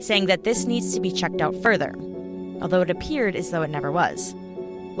 saying that this needs to be checked out further, although it appeared as though it never was.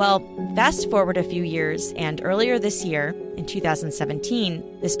 Well, fast forward a few years, and earlier this year, in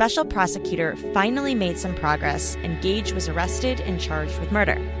 2017, the special prosecutor finally made some progress, and Gage was arrested and charged with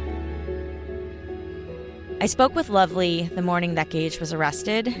murder. I spoke with Lovely the morning that Gage was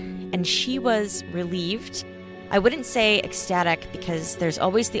arrested, and she was relieved. I wouldn't say ecstatic, because there's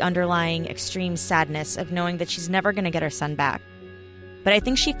always the underlying extreme sadness of knowing that she's never going to get her son back. but I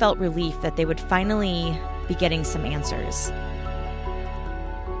think she felt relief that they would finally be getting some answers.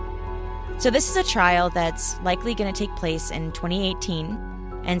 So this is a trial that's likely going to take place in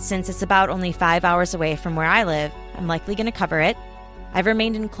 2018, and since it's about only 5 hours away from where I live, I'm likely going to cover it. I've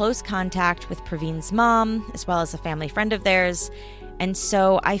remained in close contact with Praveen's mom, as well as a family friend of theirs, and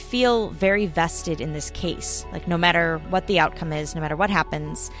so I feel very vested in this case. Like, no matter what the outcome is, no matter what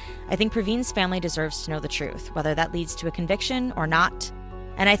happens, I think Praveen's family deserves to know the truth, whether that leads to a conviction or not.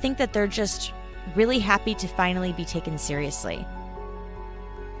 And I think that they're just really happy to finally be taken seriously.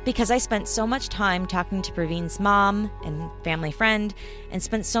 Because I spent so much time talking to Praveen's mom and family friend, and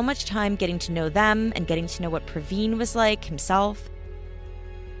spent so much time getting to know them and getting to know what Praveen was like himself,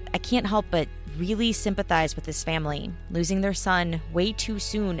 I can't help but really sympathize with his family, losing their son way too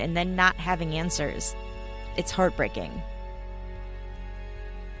soon and then not having answers. It's heartbreaking.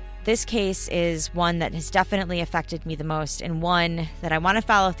 This case is one that has definitely affected me the most, and one that I want to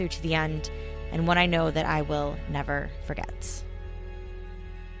follow through to the end, and one I know that I will never forget.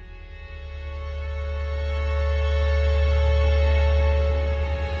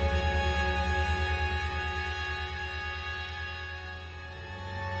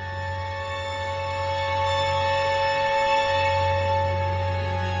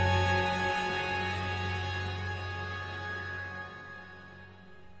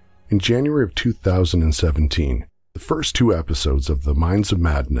 In January of 2017, the first 2 episodes of The Minds of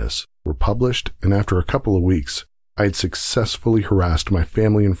Madness were published, and after a couple of weeks, I had successfully harassed my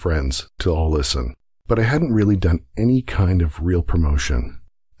family and friends to all listen. But I hadn't really done any kind of real promotion.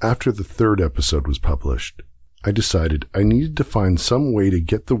 After the 3rd episode was published, I decided I needed to find some way to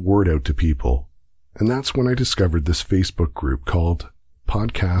get the word out to people, and that's when I discovered this Facebook group called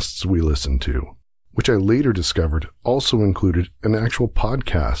Podcasts We Listen To, which I later discovered also included an actual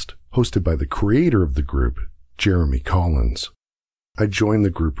podcast hosted by the creator of the group, Jeremy Collins. I joined the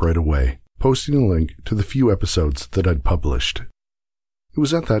group right away, posting a link to the few episodes that I'd published. It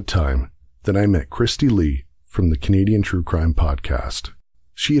was at that time that I met Christy Lee from the Canadian True Crime Podcast.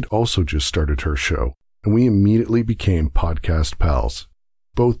 She had also just started her show, and we immediately became podcast pals.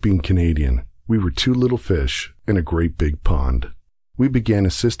 Both being Canadian, we were 2 little fish in a great big pond. We began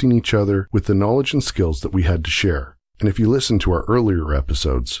assisting each other with the knowledge and skills that we had to share, and if you listen to our earlier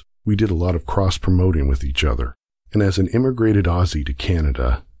episodes, we did a lot of cross-promoting with each other. And as an immigrated Aussie to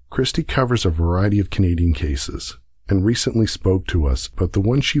Canada, Christy covers a variety of Canadian cases, and recently spoke to us about the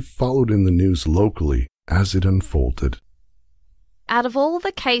one she followed in the news locally as it unfolded. Out of all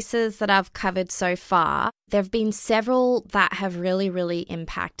the cases that I've covered so far, there have been several that have really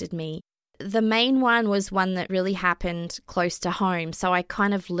impacted me. The main one was one that really happened close to home, so I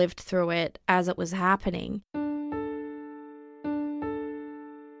kind of lived through it as it was happening.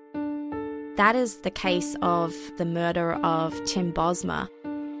 That is the case of the murder of Tim Bosma.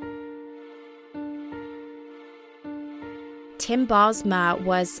 Tim Bosma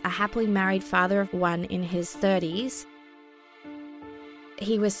was a happily married father of one in his 30s.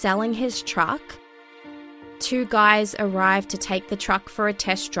 He was selling his truck. 2 guys arrived to take the truck for a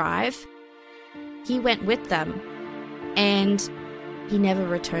test drive. He went with them, and he never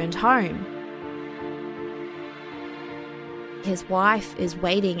returned home. His wife is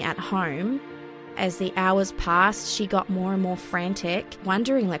waiting at home. As the hours passed, she got more and more frantic,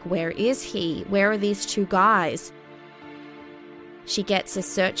 wondering, where is he? Where are these 2 guys? She gets a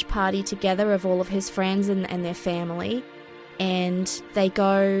search party together of all of his friends and their family, and they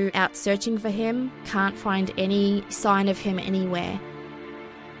go out searching for him, can't find any sign of him anywhere.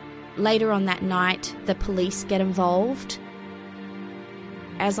 Later on that night, the police get involved.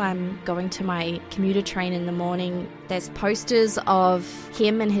 As I'm going to my commuter train in the morning, there's posters of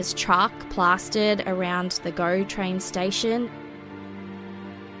him and his truck plastered around the GO train station.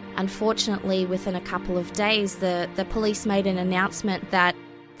 Unfortunately, within a couple of days, the police made an announcement that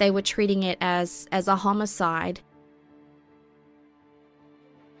they were treating it as a homicide.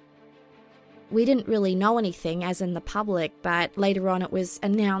 We didn't really know anything, as in the public, but later on it was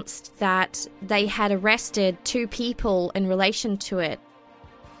announced that they had arrested 2 people in relation to it.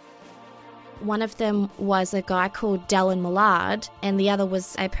 One of them was a guy called Dylan Millard, and the other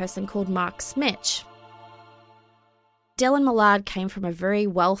was a person called Mark Smitch. Dylan Millard came from a very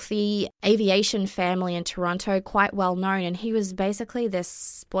wealthy aviation family in Toronto, quite well known, and he was basically this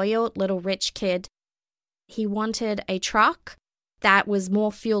spoiled little rich kid. He wanted a truck that was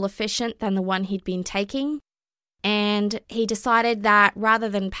more fuel efficient than the one he'd been taking, and he decided that rather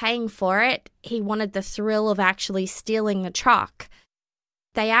than paying for it, he wanted the thrill of actually stealing the truck.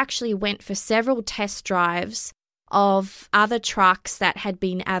 They actually went for several test drives of other trucks that had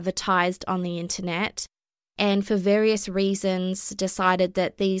been advertised on the internet, and for various reasons decided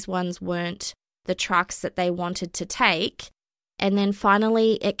that these ones weren't the trucks that they wanted to take. And then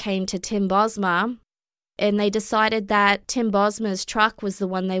finally it came to Tim Bosma, and they decided that Tim Bosma's truck was the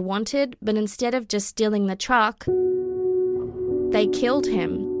one they wanted, but instead of just stealing the truck, they killed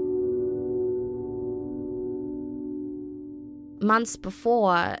him. Months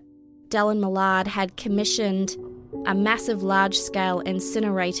before, Dellen Millard had commissioned a massive large-scale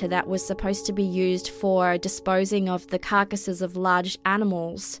incinerator that was supposed to be used for disposing of the carcasses of large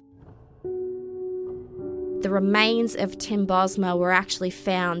animals. The remains of Tim Bosma were actually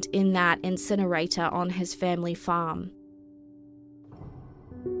found in that incinerator on his family farm.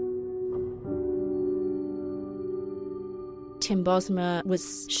 Tim Bosma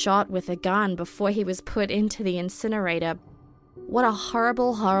was shot with a gun before he was put into the incinerator. What a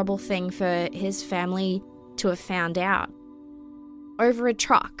horrible, horrible thing for his family to have found out. Over a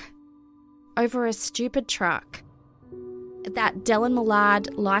truck. Over a stupid truck that Dellen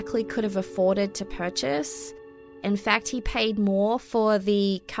Millard likely could have afforded to purchase. In fact, he paid more for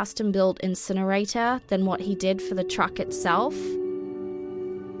the custom-built incinerator than what he did for the truck itself.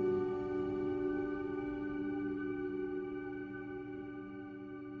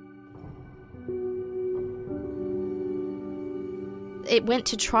 It went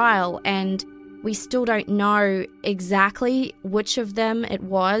to trial, and we still don't know exactly which of them it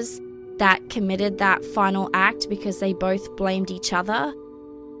was that committed that final act because they both blamed each other.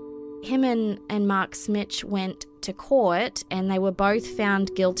 Him and Mark Smitch went to court and they were both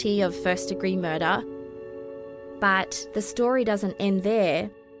found guilty of first-degree murder. But the story doesn't end there.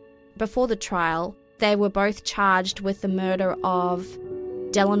 Before the trial, they were both charged with the murder of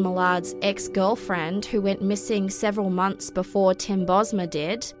Dellen Millard's ex-girlfriend, who went missing several months before Tim Bosma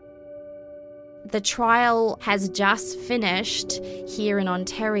did. The trial has just finished here in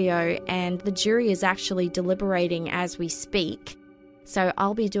Ontario, and the jury is actually deliberating as we speak. So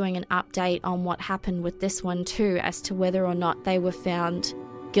I'll be doing an update on what happened with this one too, as to whether or not they were found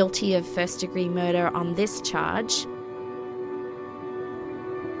guilty of first-degree murder on this charge.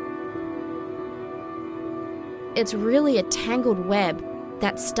 It's really a tangled web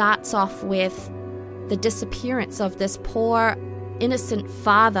that starts off with the disappearance of this poor, innocent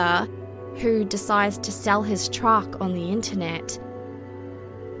father who decides to sell his truck on the internet.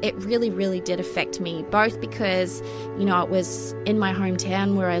 It really, really did affect me, both because, it was in my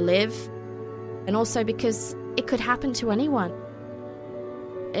hometown where I live, and also because it could happen to anyone.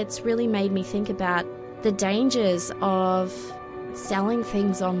 It's really made me think about the dangers of selling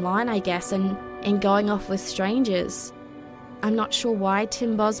things online, I guess, and going off with strangers. I'm not sure why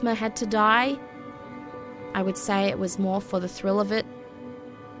Tim Bosma had to die. I would say it was more for the thrill of it.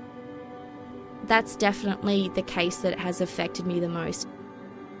 That's definitely the case that has affected me the most.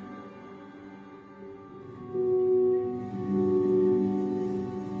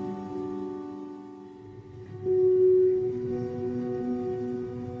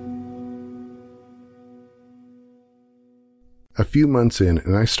 A few months in,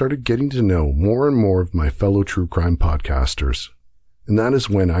 and I started getting to know more and more of my fellow true crime podcasters. And that is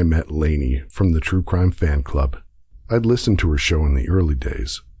when I met Lainey from the True Crime Fan Club. I'd listened to her show in the early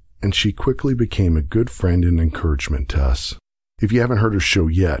days, and she quickly became a good friend and encouragement to us. If you haven't heard her show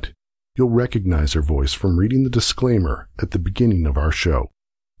yet, you'll recognize her voice from reading the disclaimer at the beginning of our show.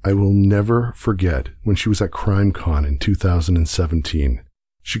 I will never forget when she was at CrimeCon in 2017.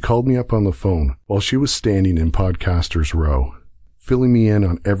 She called me up on the phone while she was standing in Podcasters Row, filling me in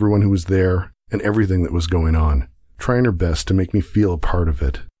on everyone who was there and everything that was going on, trying her best to make me feel a part of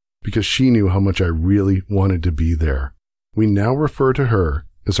it, because she knew how much I really wanted to be there. We now refer to her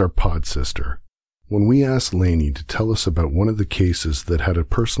as our pod sister. When we asked Lainey to tell us about one of the cases that had a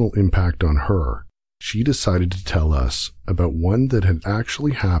personal impact on her, she decided to tell us about one that had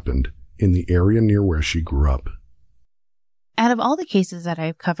actually happened in the area near where she grew up. Out of all the cases that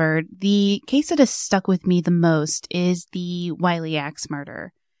I've covered, the case that has stuck with me the most is the Wiley axe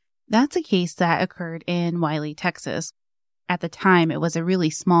murder. That's a case that occurred in Wiley, Texas. At the time, it was a really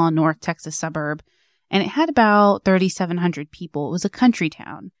small North Texas suburb, and it had about 3,700 people. It was a country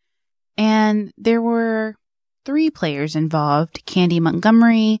town. And there were 3 players involved, Candy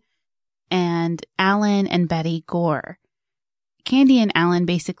Montgomery and Alan and Betty Gore. Candy and Alan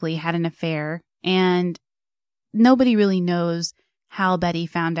basically had an affair, and nobody really knows how Betty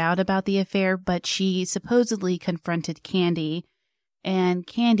found out about the affair, but she supposedly confronted Candy, and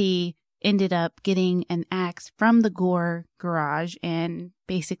Candy ended up getting an axe from the Gore garage and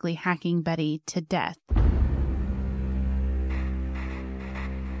basically hacking Betty to death.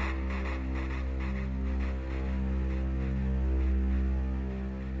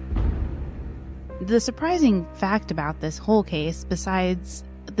 The surprising fact about this whole case, besides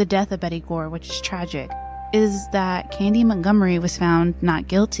the death of Betty Gore, which is tragic, is that Candy Montgomery was found not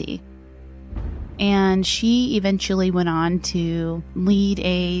guilty. And she eventually went on to lead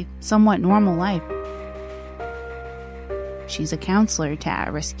a somewhat normal life. She's a counselor to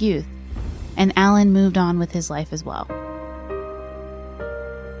at-risk youth, and Alan moved on with his life as well.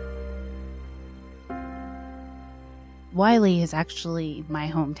 Wiley is actually my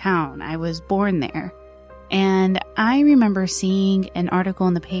hometown. I was born there. And I remember seeing an article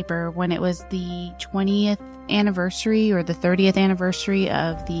in the paper when it was the 20th anniversary or the 30th anniversary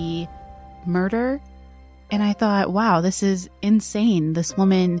of the murder. And I thought, wow, this is insane. This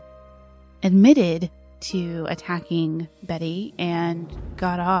woman admitted to attacking Betty and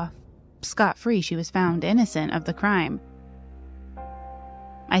got off scot-free. She was found innocent of the crime.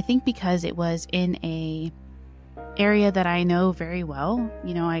 I think because it was in a area that I know very well.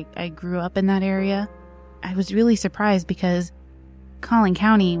 You know, I grew up in that area. I was really surprised because Collin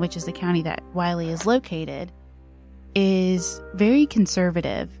County, which is the county that Wiley is located, is very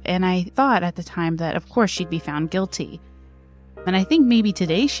conservative. And I thought at the time that, of course, she'd be found guilty. And I think maybe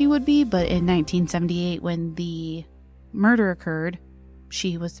today she would be, but in 1978, when the murder occurred,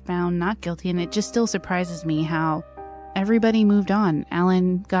 she was found not guilty. And it just still surprises me how everybody moved on.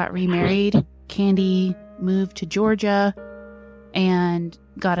 Alan got remarried. Candy moved to Georgia and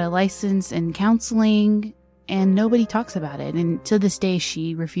got a license in counseling, and nobody talks about it. And to this day,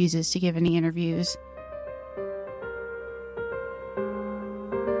 she refuses to give any interviews.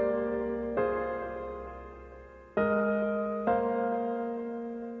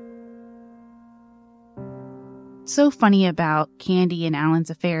 So funny about Candy and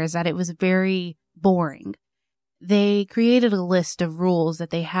Alan's affair is that it was very boring. They created a list of rules that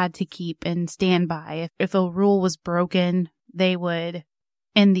they had to keep and stand by. If a rule was broken, they would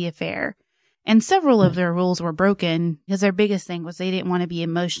end the affair. And several of their rules were broken because their biggest thing was they didn't want to be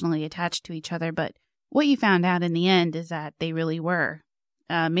emotionally attached to each other. But what you found out in the end is that they really were.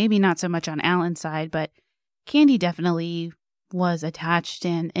 Maybe not so much on Alan's side, but Candy definitely was attached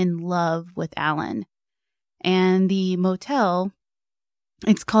and in love with Alan. And the motel,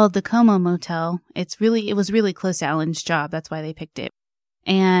 it's called the Como Motel. It was really close to Alan's job. That's why they picked it.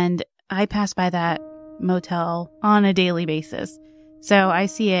 And I pass by that motel on a daily basis. So I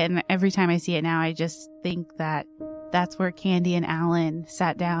see it, and every time I see it now, I just think that that's where Candy and Alan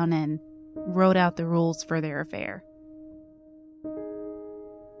sat down and wrote out the rules for their affair.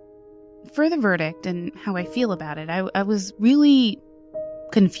 For the verdict and how I feel about it, I was really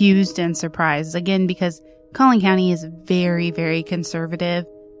confused and surprised, again, because Collin County is very, very conservative.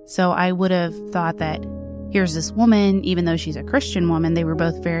 So I would have thought that here's this woman, even though she's a Christian woman, they were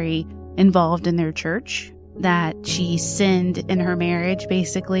both very involved in their church, that she sinned in her marriage,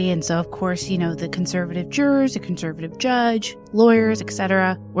 basically. And so, of course, you know, the conservative jurors, the conservative judge, lawyers,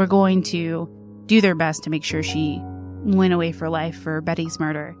 etc., were going to do their best to make sure she went away for life for Betty's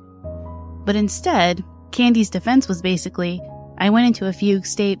murder. But instead, Candy's defense was basically, I went into a fugue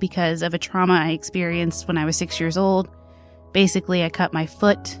state because of a trauma I experienced when I was 6 years old. Basically, I cut my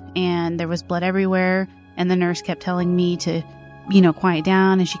foot and there was blood everywhere. And the nurse kept telling me to, quiet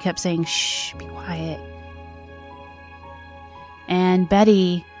down. And she kept saying, shh, be quiet. And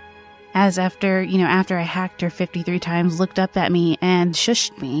Betty, after I hacked her 53 times, looked up at me and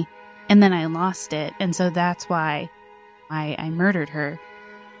shushed me. And then I lost it. And so that's why I murdered her.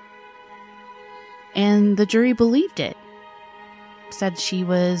 And the jury believed it. Said she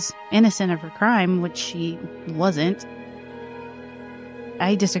was innocent of her crime, which she wasn't.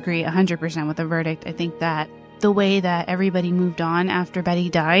 I disagree 100% with the verdict. I think that the way that everybody moved on after Betty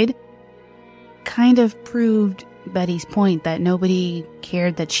died kind of proved Betty's point that nobody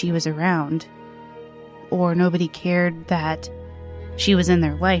cared that she was around, or nobody cared that she was in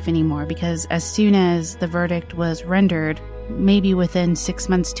their life anymore, because as soon as the verdict was rendered, maybe within 6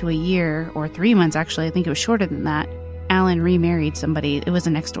 months to a year, or 3 months actually, I think it was shorter than that, Alan remarried somebody. It was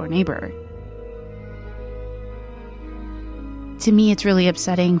a next door neighbor. To me, it's really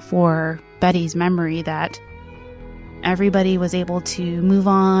upsetting for Betty's memory that everybody was able to move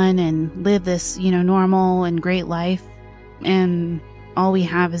on and live this, normal and great life. And all we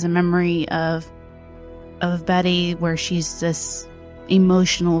have is a memory of Betty where she's this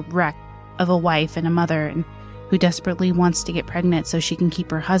emotional wreck of a wife and a mother, and who desperately wants to get pregnant so she can keep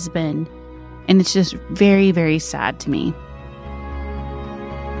her husband. And it's just very, very sad to me.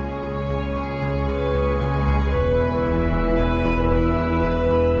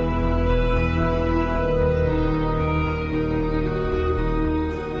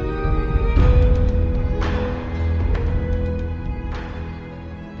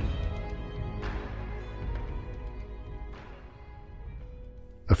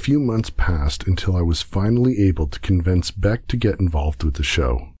 A few months passed until I was finally able to convince Beck to get involved with the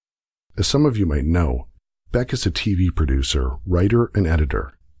show. As some of you might know, Beck is a TV producer, writer, and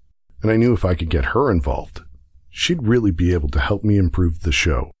editor, and I knew if I could get her involved, she'd really be able to help me improve the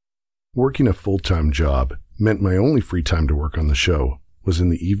show. Working a full-time job meant my only free time to work on the show was in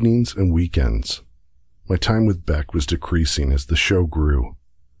the evenings and weekends. My time with Beck was decreasing as the show grew.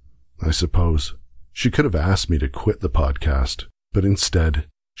 I suppose she could have asked me to quit the podcast, but instead,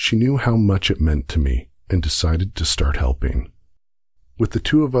 she knew how much it meant to me and decided to start helping. With the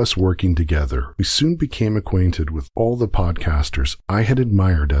two of us working together, we soon became acquainted with all the podcasters I had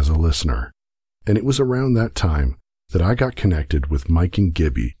admired as a listener, and it was around that time that I got connected with Mike and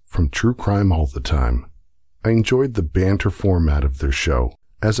Gibby from True Crime All the Time. I enjoyed the banter format of their show,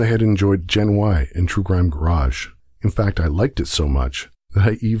 as I had enjoyed Gen Y and True Crime Garage. In fact, I liked it so much that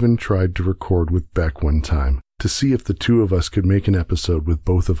I even tried to record with Beck one time to see if the two of us could make an episode with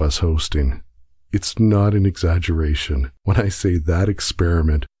both of us hosting. It's not an exaggeration when I say that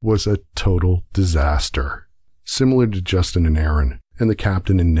experiment was a total disaster. Similar to Justin and Aaron, and the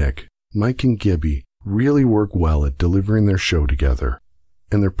Captain and Nick, Mike and Gibby really work well at delivering their show together,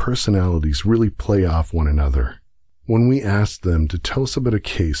 and their personalities really play off one another. When we asked them to tell us about a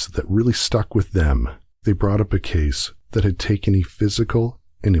case that really stuck with them, they brought up a case that had taken a physical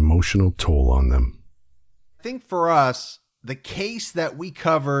and emotional toll on them. I think for us, the case that we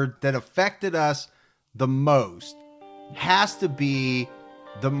covered that affected us the most has to be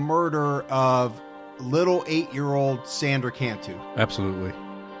the murder of little 8-year-old Sandra Cantu. Absolutely.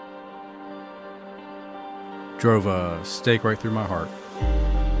 Drove a stake right through my heart.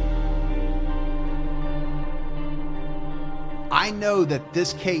 I know that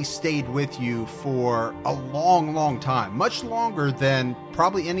this case stayed with you for a long, long time, much longer than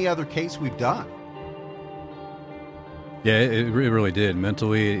probably any other case we've done. Yeah, it really did.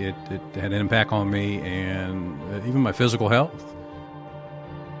 Mentally, it had an impact on me and even my physical health.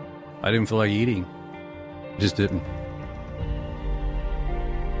 I didn't feel like eating. Just didn't.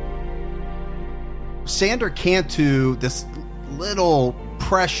 Sandra Cantu, this little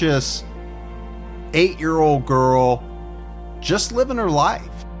precious 8-year-old girl, just living her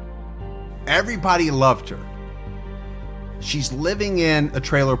life. Everybody loved her. She's living in a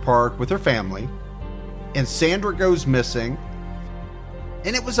trailer park with her family, and Sandra goes missing.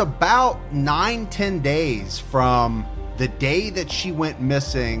 And it was about 9-10 days from the day that she went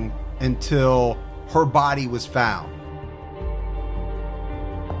missing until her body was found.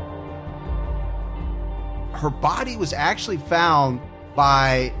 Her body was actually found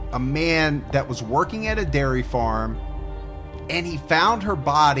by a man that was working at a dairy farm, and he found her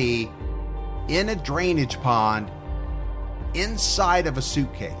body in a drainage pond inside of a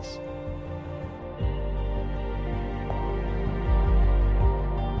suitcase.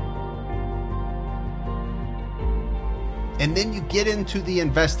 And then you get into the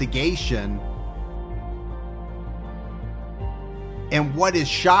investigation, and what is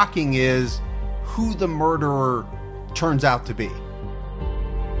shocking is who the murderer turns out to be.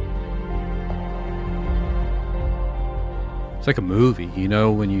 It's like a movie, you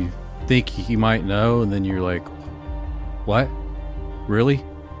know, when you think you might know, and then you're like, what? Really?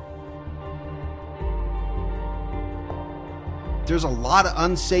 There's a lot of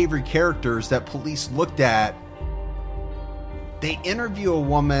unsavory characters that police looked at. They interview a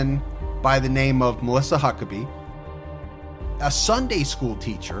woman by the name of Melissa Huckabee, a Sunday school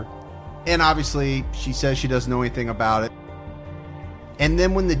teacher, and obviously she says she doesn't know anything about it. And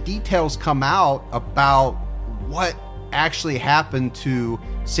then when the details come out about what actually happened to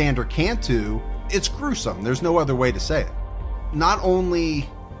Sandra Cantu, it's gruesome. There's no other way to say it. Not only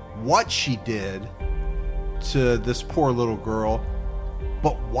what she did to this poor little girl,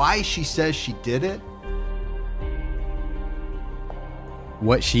 but why she says she did it.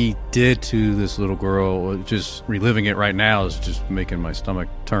 What she did to this little girl, just reliving it right now is just making my stomach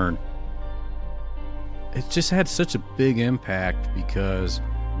turn. It just had such a big impact because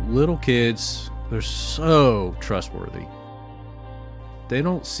little kids, they're so trustworthy. They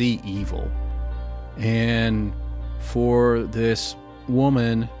don't see evil. And for this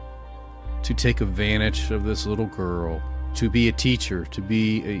woman to take advantage of this little girl, to be a teacher, to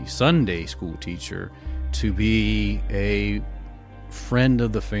be a Sunday school teacher, to be a friend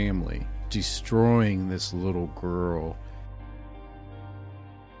of the family, destroying this little girl.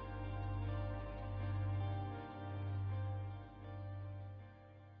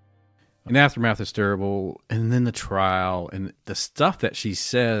 And Aftermath is terrible. And then the trial and the stuff that she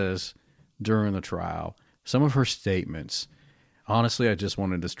says during the trial, some of her statements, honestly, I just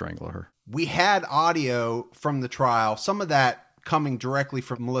wanted to strangle her. We had audio from the trial. Some of that coming directly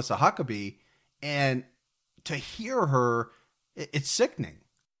from Melissa Huckabee, and to hear her, it's sickening.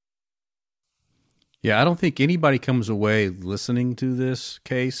 Yeah, I don't think anybody comes away listening to this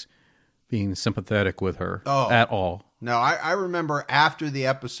case being sympathetic with her at all. No, I remember after the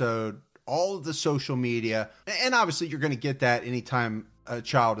episode, all of the social media, and obviously you're going to get that anytime a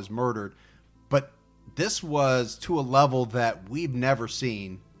child is murdered, but this was to a level that we've never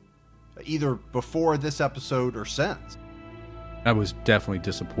seen either before this episode or since. I was definitely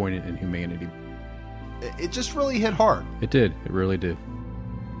disappointed in humanity. It just really hit hard. It did. It really did.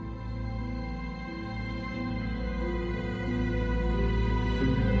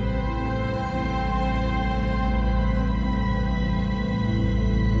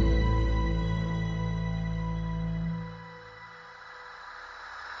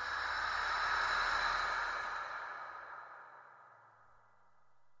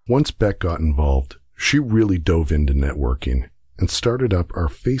 Once Beck got involved, she really dove into networking and started up our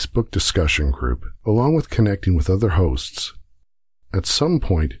Facebook discussion group, along with connecting with other hosts. At some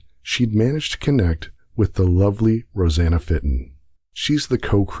point, she'd managed to connect with the lovely Rosanna Fitton. She's the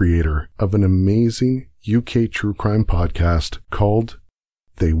co-creator of an amazing UK true crime podcast called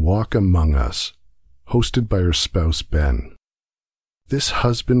They Walk Among Us, hosted by her spouse Ben. This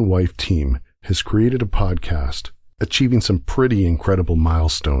husband-wife team has created a podcast, achieving some pretty incredible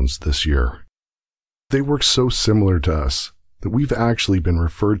milestones this year. They work so similar to us that we've actually been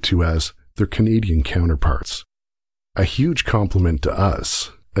referred to as their Canadian counterparts. A huge compliment to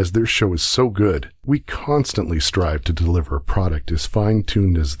us, as their show is so good, we constantly strive to deliver a product as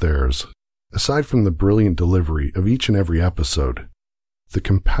fine-tuned as theirs. Aside from the brilliant delivery of each and every episode, the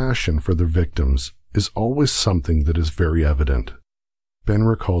compassion for their victims is always something that is very evident. Ben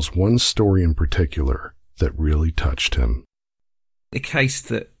recalls one story in particular that really touched him. The case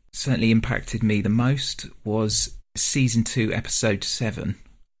that certainly impacted me the most was Season 2, Episode 7.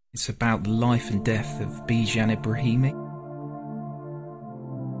 It's about the life and death of Bijan Ebrahimi.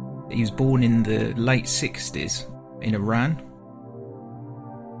 He was born in the late 60s in Iran.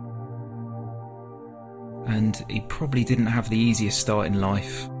 And he probably didn't have the easiest start in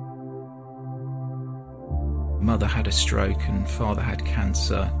life. Mother had a stroke and father had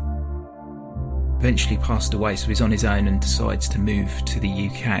cancer. Eventually passed away, so he's on his own and decides to move to the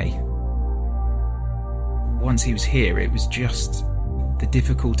UK. Once he was here, it was just the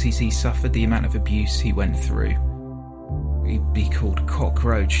difficulties he suffered, the amount of abuse he went through. He'd be called a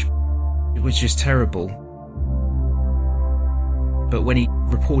cockroach. It was just terrible. But when he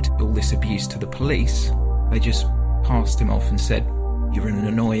reported all this abuse to the police, they just passed him off and said, "You're an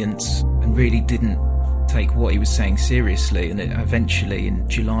annoyance," and really didn't take what he was saying seriously. And eventually, in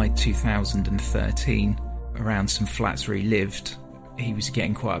July 2013, around some flats where he lived, he was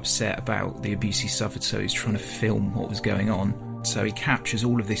getting quite upset about the abuse he suffered, so he was trying to film what was going on. So he captures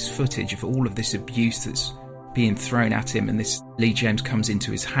all of this footage of all of this abuse that's being thrown at him, and this Lee James comes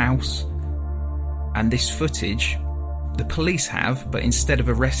into his house. And this footage, the police have, but instead of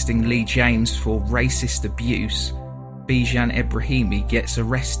arresting Lee James for racist abuse, Bijan Ebrahimi gets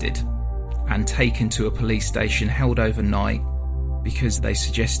arrested and taken to a police station, held overnight, because they're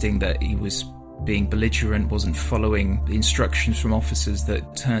suggesting that he was being belligerent, wasn't following the instructions from officers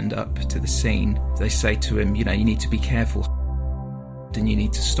that turned up to the scene. They say to him, you need to be careful and you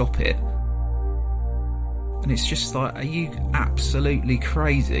need to stop it. And it's just like, are you absolutely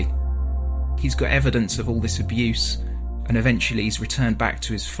crazy? He's got evidence of all this abuse, and eventually he's returned back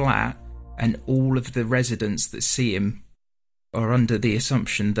to his flat, and all of the residents that see him are under the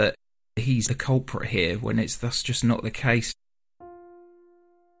assumption that he's the culprit here, when it's thus just not the case.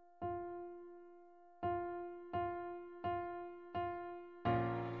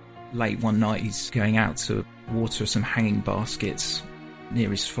 Late one night, he's going out to water some hanging baskets near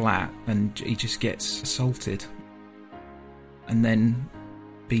his flat, and he just gets assaulted and then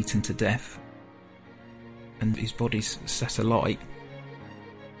beaten to death, and his body's set alight.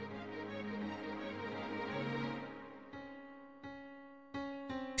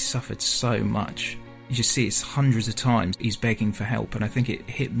 He suffered so much. You just see it's hundreds of times he's begging for help, and I think it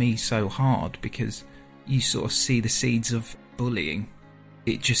hit me so hard because you sort of see the seeds of bullying.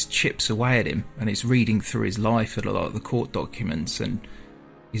 It just chips away at him, and it's reading through his life and a lot of the court documents and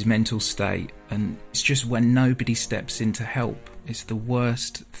his mental state, and it's just when nobody steps in to help, it's the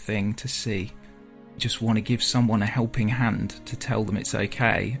worst thing to see. You just want to give someone a helping hand to tell them it's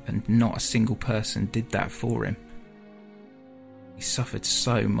okay, and not a single person did that for him. He suffered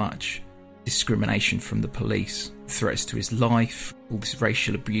so much discrimination from the police, threats to his life, all this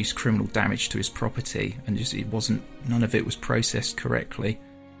racial abuse, criminal damage to his property, and just none of it was processed correctly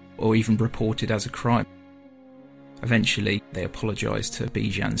or even reported as a crime. Eventually, they apologised to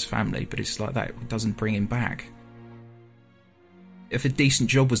Bijan's family, but it's like that doesn't bring him back. If a decent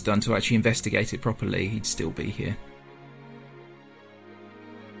job was done to actually investigate it properly, he'd still be here.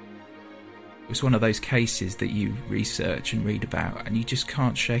 It's one of those cases that you research and read about, and you just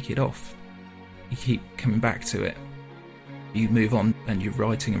can't shake it off. You keep coming back to it. You move on and you're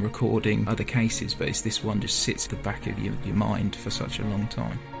writing and recording other cases, but it's this one just sits at the back of your mind for such a long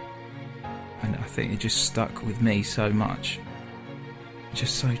time. And I think it just stuck with me so much.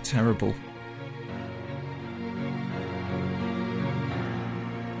 Just so terrible.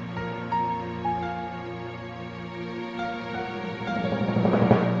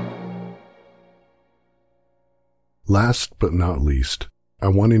 Last but not least, I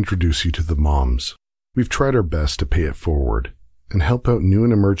want to introduce you to the moms. We've tried our best to pay it forward and help out new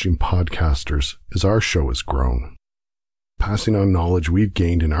and emerging podcasters as our show has grown, passing on knowledge we've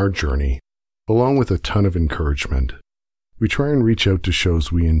gained in our journey, along with a ton of encouragement. We try and reach out to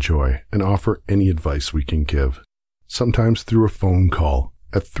shows we enjoy and offer any advice we can give, sometimes through a phone call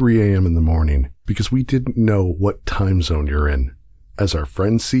at 3 a.m. in the morning because we didn't know what time zone you're in, as our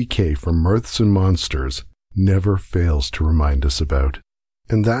friend CK from Mirths and Monsters never fails to remind us about.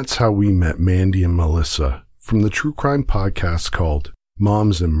 And that's how we met Mandy and Melissa from the true crime podcast called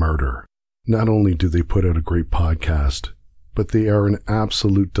Moms and Murder. Not only do they put out a great podcast, but they are an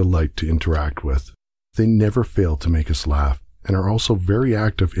absolute delight to interact with. They never fail to make us laugh and are also very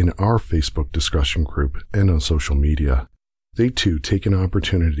active in our Facebook discussion group and on social media. They too take an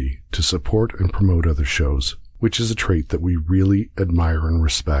opportunity to support and promote other shows, which is a trait that we really admire and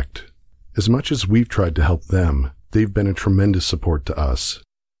respect. As much as we've tried to help them, they've been a tremendous support to us.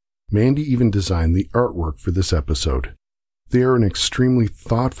 Mandy even designed the artwork for this episode. They are an extremely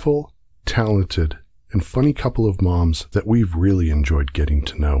thoughtful, talented, and funny couple of moms that we've really enjoyed getting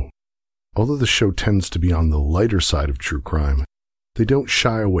to know. Although the show tends to be on the lighter side of true crime, they don't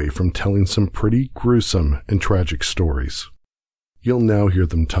shy away from telling some pretty gruesome and tragic stories. You'll now hear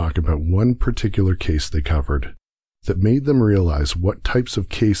them talk about one particular case they covered that made them realize what types of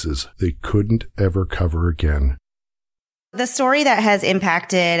cases they couldn't ever cover again. The story that has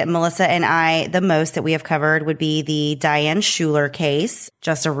impacted Melissa and I the most that we have covered would be the Diane Schuler case.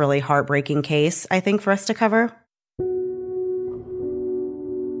 Just a really heartbreaking case, I think, for us to cover.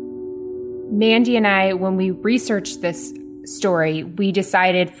 Mandy and I, when we researched this story, we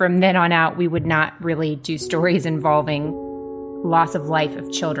decided from then on out we would not really do stories involving loss of life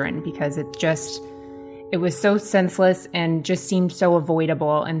of children because it was so senseless and just seemed so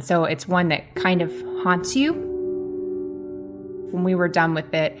avoidable. And so it's one that kind of haunts you. When we were done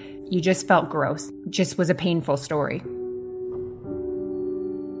with it, you just felt gross. It just was a painful story.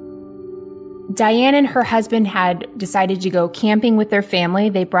 Diane and her husband had decided to go camping with their family.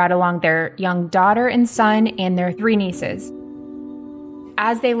 They brought along their young daughter and son and their 3 nieces.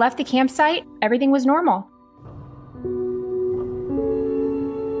 As they left the campsite, everything was normal.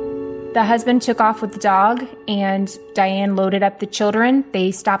 The husband took off with the dog, and Diane loaded up the children.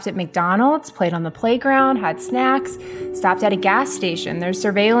 They stopped at McDonald's, played on the playground, had snacks, stopped at a gas station. There's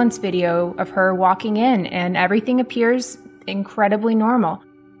surveillance video of her walking in, and everything appears incredibly normal.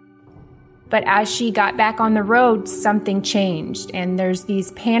 But as she got back on the road, something changed, and there's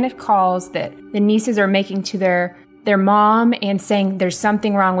these panic calls that the nieces are making to their mom and saying there's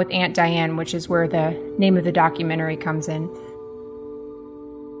something wrong with Aunt Diane, which is where the name of the documentary comes in.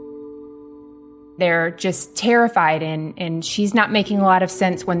 They're just terrified, and she's not making a lot of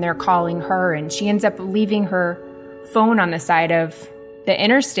sense when they're calling her, and she ends up leaving her phone on the side of the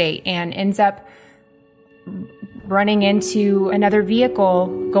interstate and ends up running into another vehicle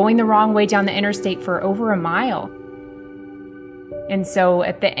going the wrong way down the interstate for over a mile. And so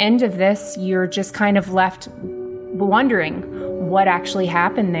at the end of this, you're just kind of left wondering what actually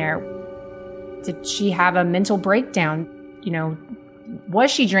happened there. Did she have a mental breakdown?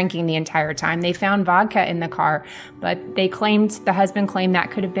 Was she drinking the entire time? They found vodka in the car, but the husband claimed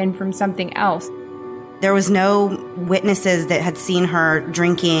that could have been from something else. There was no witnesses that had seen her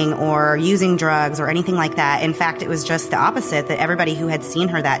drinking or using drugs or anything like that. In fact, it was just the opposite, that everybody who had seen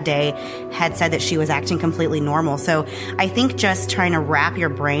her that day had said that she was acting completely normal. So I think just trying to wrap your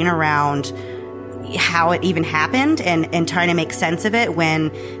brain around how it even happened and trying to make sense of it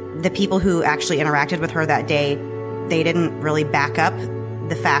when the people who actually interacted with her that day, they didn't really back up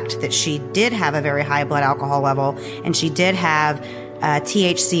the fact that she did have a very high blood alcohol level and she did have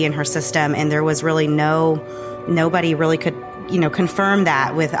THC in her system, and there was really nobody really could confirm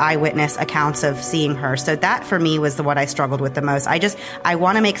that with eyewitness accounts of seeing her. So that for me was what I struggled with the most. I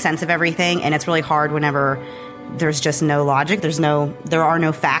want to make sense of everything, and it's really hard whenever there's just no logic. There are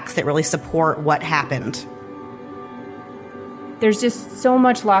no facts that really support what happened. There's just so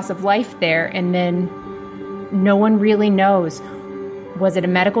much loss of life there, and then no one really knows. Was it a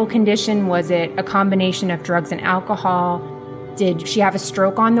medical condition? Was it a combination of drugs and alcohol? Did she have a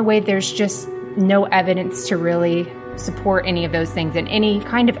stroke on the way? There's just no evidence to really support any of those things, and any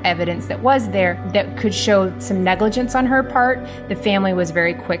kind of evidence that was there that could show some negligence on her part, the family was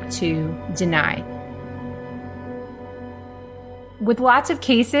very quick to deny. With lots of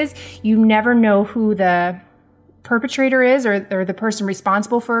cases, you never know who the perpetrator is or the person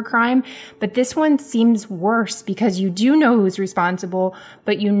responsible for a crime, but this one seems worse because you do know who's responsible,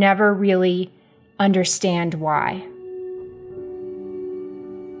 but you never really understand why.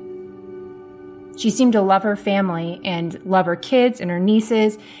 She seemed to love her family and love her kids and her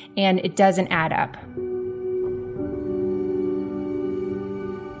nieces, and it doesn't add up.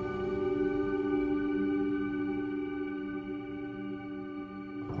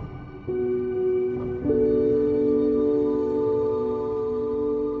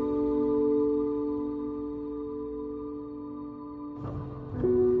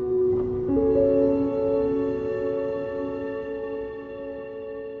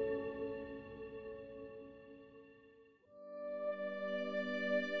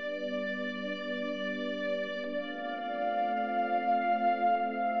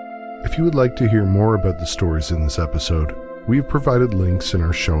 If you would like to hear more about the stories in this episode, we've provided links in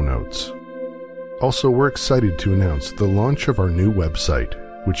our show notes. Also, we're excited to announce the launch of our new website,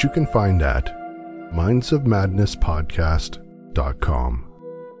 which you can find at mindsofmadnesspodcast.com.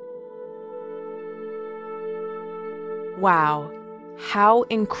 Wow, how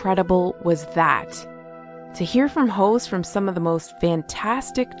incredible was that? To hear from hosts from some of the most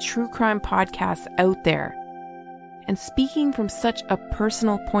fantastic true crime podcasts out there, and speaking from such a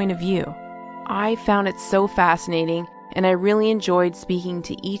personal point of view. I found it so fascinating, and I really enjoyed speaking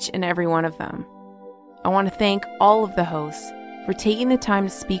to each and every one of them. I want to thank all of the hosts for taking the time to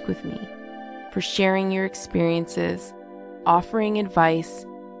speak with me, for sharing your experiences, offering advice,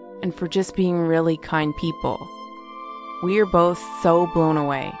 and for just being really kind people. We are both so blown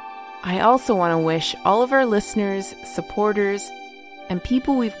away. I also want to wish all of our listeners, supporters, and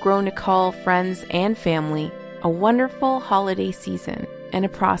people we've grown to call friends and family a wonderful holiday season and a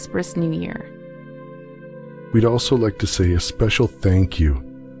prosperous new year. We'd also like to say a special thank you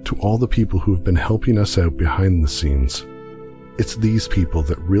to all the people who have been helping us out behind the scenes. It's these people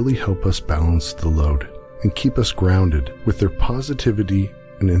that really help us balance the load and keep us grounded with their positivity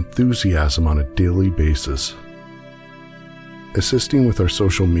and enthusiasm on a daily basis. Assisting with our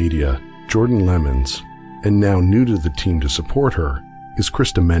social media, Jordan Lemons, and now new to the team to support her, is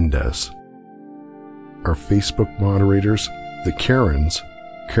Krista Mendez. Our Facebook moderators, the Karens,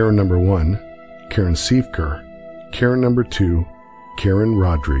 Karen number 1, Karen Siefker, Karen number 2, Karen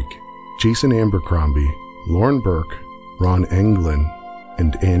Rodrigue, Jason Abercrombie, Lauren Burke, Ron Englund,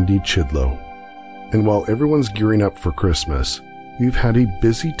 and Andy Chidlow. And while everyone's gearing up for Christmas, we've had a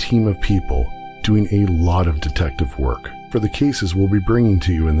busy team of people doing a lot of detective work for the cases we'll be bringing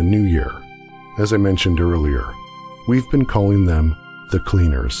to you in the new year. As I mentioned earlier, we've been calling them the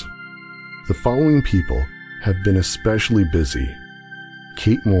Cleaners. The following people have been especially busy: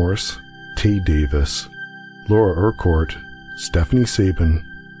 Kate Morris, Tay Davis, Laura Urquhart, Stephanie Sabin,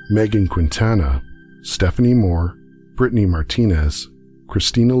 Megan Quintana, Stephanie Moore, Brittany Martinez,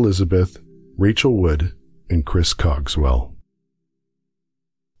 Christine Elizabeth, Rachel Wood, and Chris Cogswell.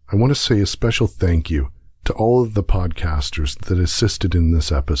 I want to say a special thank you to all of the podcasters that assisted in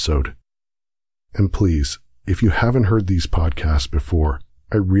this episode. And please, if you haven't heard these podcasts before,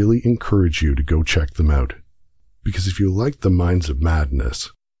 I really encourage you to go check them out. Because if you like the Minds of Madness,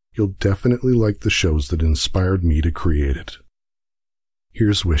 you'll definitely like the shows that inspired me to create it.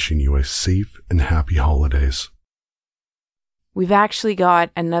 Here's wishing you a safe and happy holidays. We've actually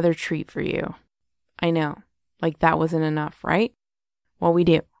got another treat for you. I know, like that wasn't enough, right? Well, we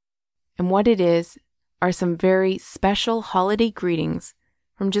do. And what it is are some very special holiday greetings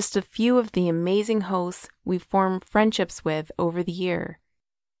from just a few of the amazing hosts we've formed friendships with over the year.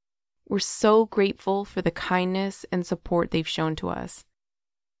 We're so grateful for the kindness and support they've shown to us.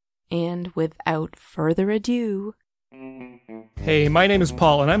 And without further ado... Hey, my name is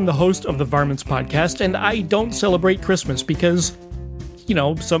Paul, and I'm the host of the Varmints Podcast, and I don't celebrate Christmas because,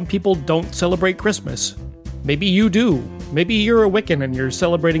 some people don't celebrate Christmas. Maybe you do. Maybe you're a Wiccan and you're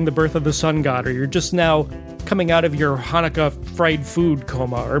celebrating the birth of the sun god, or you're just now coming out of your Hanukkah fried food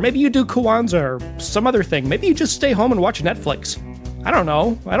coma, or maybe you do Kwanzaa or some other thing. Maybe you just stay home and watch Netflix. I don't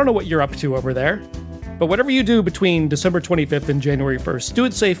know what you're up to over there. But whatever you do between December 25th and January 1st, do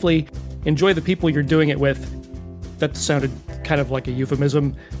it safely, enjoy the people you're doing it with. That sounded kind of like a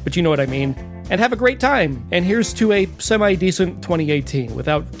euphemism, but you know what I mean. and have a great time. And here's to a semi-decent 2018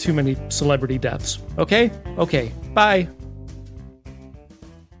 without too many celebrity deaths. Okay? Okay. Bye.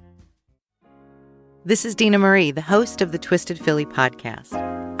 This is Dina Marie, the host of the Twisted Philly podcast.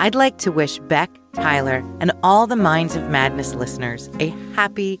 I'd like to wish Beck, Tyler, and all the Minds of Madness listeners a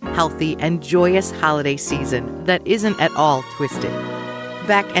happy, healthy, and joyous holiday season that isn't at all twisted.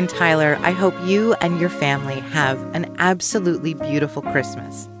 Beck and Tyler, I hope you and your family have an absolutely beautiful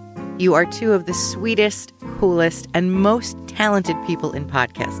Christmas. You are two of the sweetest, coolest, and most talented people in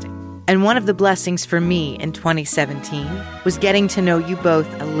podcasting. And one of the blessings for me in 2017 was getting to know you both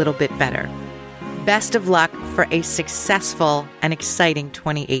a little bit better. Best of luck for a successful and exciting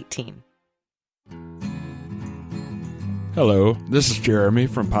 2018. Hello, this is Jeremy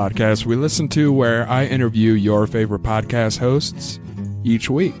from Podcast We Listen To, where I interview your favorite podcast hosts each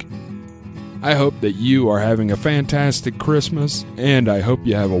week. I hope that you are having a fantastic Christmas, and I hope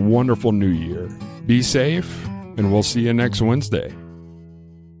you have a wonderful New Year. Be safe, and we'll see you next Wednesday.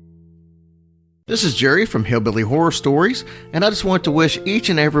 This is Jerry from Hillbilly Horror Stories, and I just want to wish each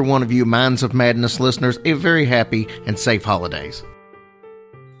and every one of you Minds of Madness listeners a very happy and safe holidays.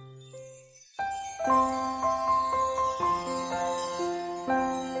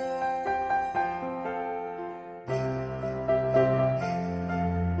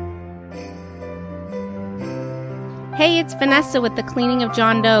 Hey, it's Vanessa with the Cleaning of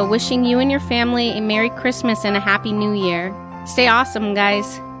John Doe, wishing you and your family a Merry Christmas and a Happy New Year. Stay awesome,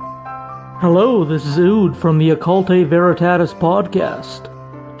 guys. Hello, this is Ood from the Occulte Veritatis podcast.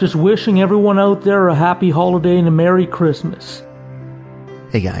 Just wishing everyone out there a happy holiday and a Merry Christmas.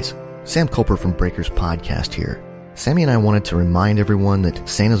 Hey guys, Sam Culper from Breakers Podcast here. Sammy and I wanted to remind everyone that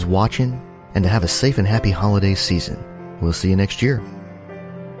Santa's watching and to have a safe and happy holiday season. We'll see you next year.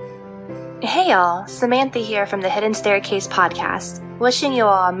 Hey y'all, Samantha here from the Hidden Staircase podcast, wishing you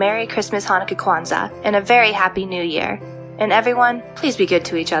all a Merry Christmas, Hanukkah, Kwanzaa, and a very Happy New Year. And everyone, please be good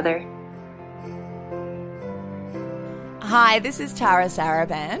to each other. Hi, this is Tara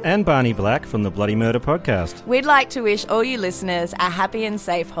Saraban. And Barney Black from the Bloody Murder Podcast. We'd like to wish all you listeners a happy and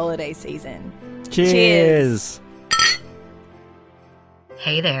safe holiday season. Cheers!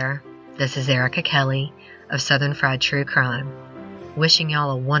 Hey there, this is Erica Kelly of Southern Fried True Crime. Wishing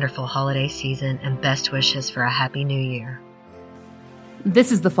y'all a wonderful holiday season and best wishes for a Happy New Year.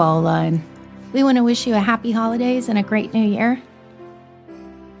 This is the Fall Line. We want to wish you a happy holidays and a great new year.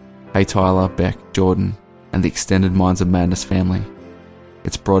 Hey Tyler, Beck, Jordan, and the extended Minds of Madness family.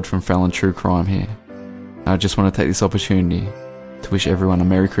 It's Brod from Fallon True Crime here. And I just want to take this opportunity to wish everyone a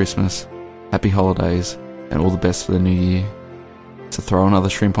Merry Christmas, Happy Holidays, and all the best for the new year. So throw another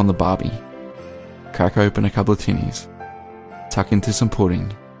shrimp on the barbie, crack open a couple of tinnies, tuck into some pudding,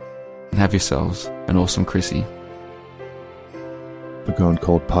 and have yourselves an awesome Chrissy. The Gone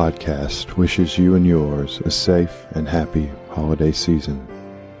Cold podcast wishes you and yours a safe and happy holiday season.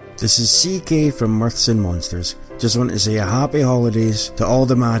 This is CK from Mirths and Monsters. Just want to say a happy holidays to all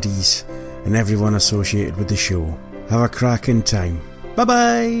the Maddies and everyone associated with the show. Have a cracking time.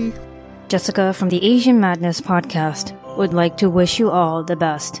 Bye-bye! Jessica from the Asian Madness podcast would like to wish you all the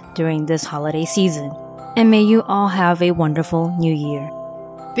best during this holiday season. And may you all have a wonderful new year.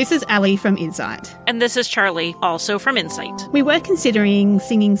 This is Ali from Insight. And this is Charlie, also from Insight. We were considering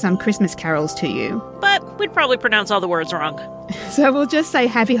singing some Christmas carols to you, but we'd probably pronounce all the words wrong. So we'll just say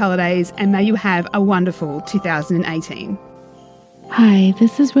happy holidays and may you have a wonderful 2018. Hi,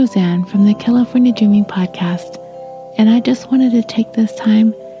 this is Roseanne from the California Dreaming podcast, and I just wanted to take this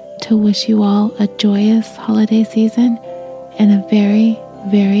time to wish you all a joyous holiday season and a very,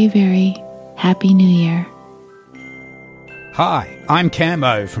 very, very Happy New Year. Hi, I'm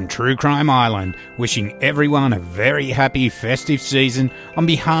Cambo from True Crime Island, wishing everyone a very happy festive season on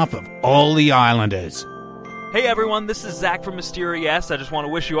behalf of all the islanders. Hey everyone, this is Zach from Mysterious. I just want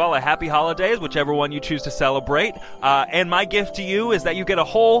to wish you all a happy holidays, whichever one you choose to celebrate. And my gift to you is that you get a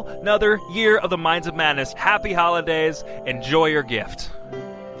whole nother year of the Minds of Madness. Happy holidays. Enjoy your gift.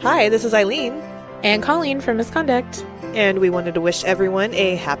 Hi, this is Eileen. And Colleen from Misconduct. And we wanted to wish everyone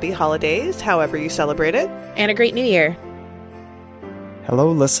a happy holidays, however you celebrate it. And a great new year.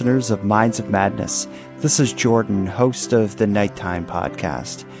 Hello, listeners of Minds of Madness. This is Jordan, host of the Nighttime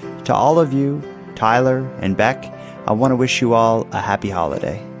podcast. To all of you, Tyler and Beck, I want to wish you all a happy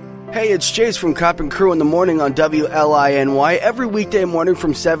holiday. Hey, it's Jace from Cop and Crew in the Morning on WLINY every weekday morning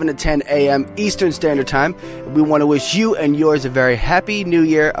from 7 to 10 a.m. Eastern Standard Time. We want to wish you and yours a very happy New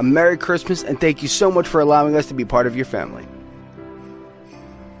Year, a Merry Christmas, and thank you so much for allowing us to be part of your family.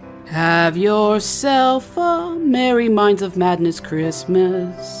 Have yourself a Merry Minds of Madness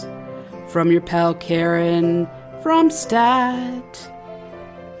Christmas from your pal Karen from Stat.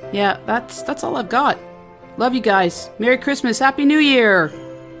 Yeah, that's all I've got. Love you guys. Merry Christmas. Happy New Year.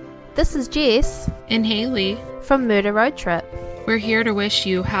 This is Jess and Haley from Murder Road Trip. We're here to wish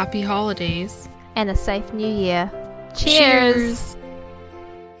you happy holidays and a safe new year. Cheers!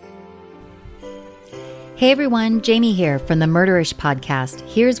 Hey everyone, Jamie here from the Murderish podcast.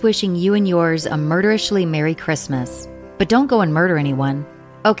 Here's wishing you and yours a murderishly Merry Christmas. But don't go and murder anyone.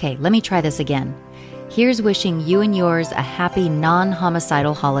 Okay, let me try this again. Here's wishing you and yours a happy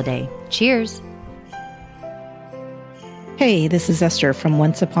non-homicidal holiday. Cheers! Hey, this is Esther from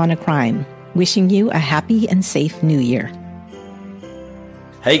Once Upon a Crime, wishing you a happy and safe New Year.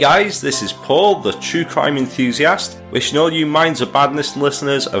 Hey guys, this is Paul, the true crime enthusiast, wishing all you Minds of Madness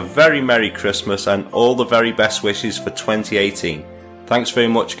listeners a very Merry Christmas and all the very best wishes for 2018. Thanks very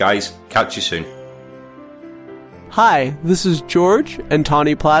much guys, catch you soon. Hi, this is George and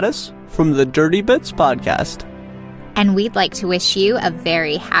Tawny Plattis from the Dirty Bits podcast. And we'd like to wish you a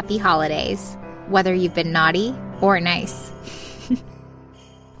very happy holidays, whether you've been naughty or nice.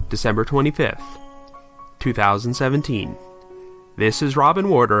 December 25th, 2017. This is Robin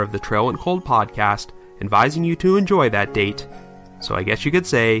Warder of the Trail and Cold podcast, advising you to enjoy that date. So I guess you could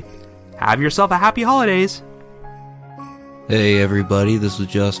say, have yourself a happy holidays. Hey everybody, this is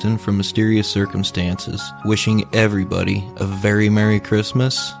Justin from Mysterious Circumstances, wishing everybody a very Merry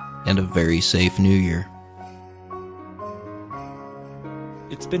Christmas and a very safe New Year.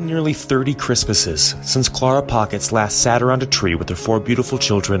 It's been nearly 30 Christmases since Clara Pockets last sat around a tree with her 4 beautiful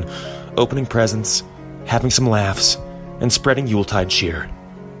children, opening presents, having some laughs, and spreading Yuletide cheer.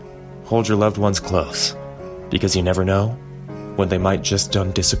 Hold your loved ones close, because you never know when they might just done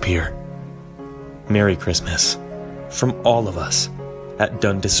disappear. Merry Christmas from all of us at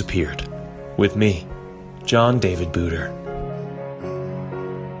Done Disappeared, with me, John David Booter.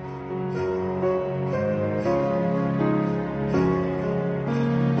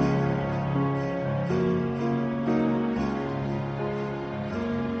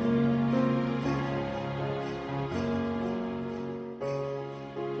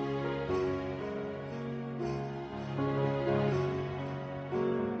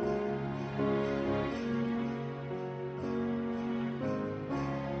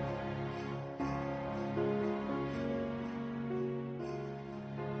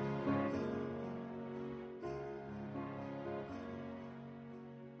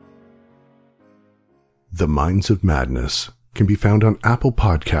 The Minds of Madness can be found on Apple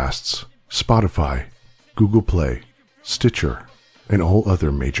Podcasts, Spotify, Google Play, Stitcher, and all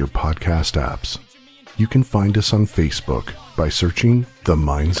other major podcast apps. You can find us on Facebook by searching The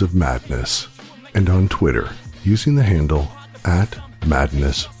Minds of Madness, and on Twitter using the handle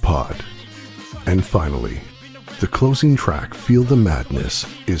 @MadnessPod. And finally, the closing track, Feel the Madness,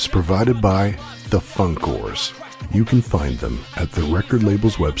 is provided by The Funkors. You can find them at the record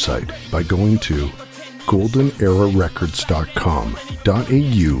label's website by going to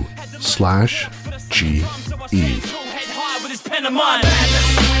goldenerarecords.com.au/GE.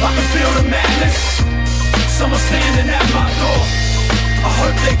 I can feel the madness. Someone standing at my door. I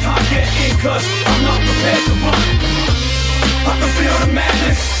hope they can't get in, cause I'm not prepared to run. I can feel the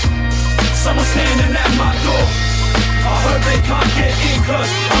madness. Someone standing at my door. I hope they can't get in, cause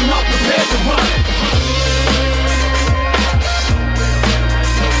I'm not prepared to run.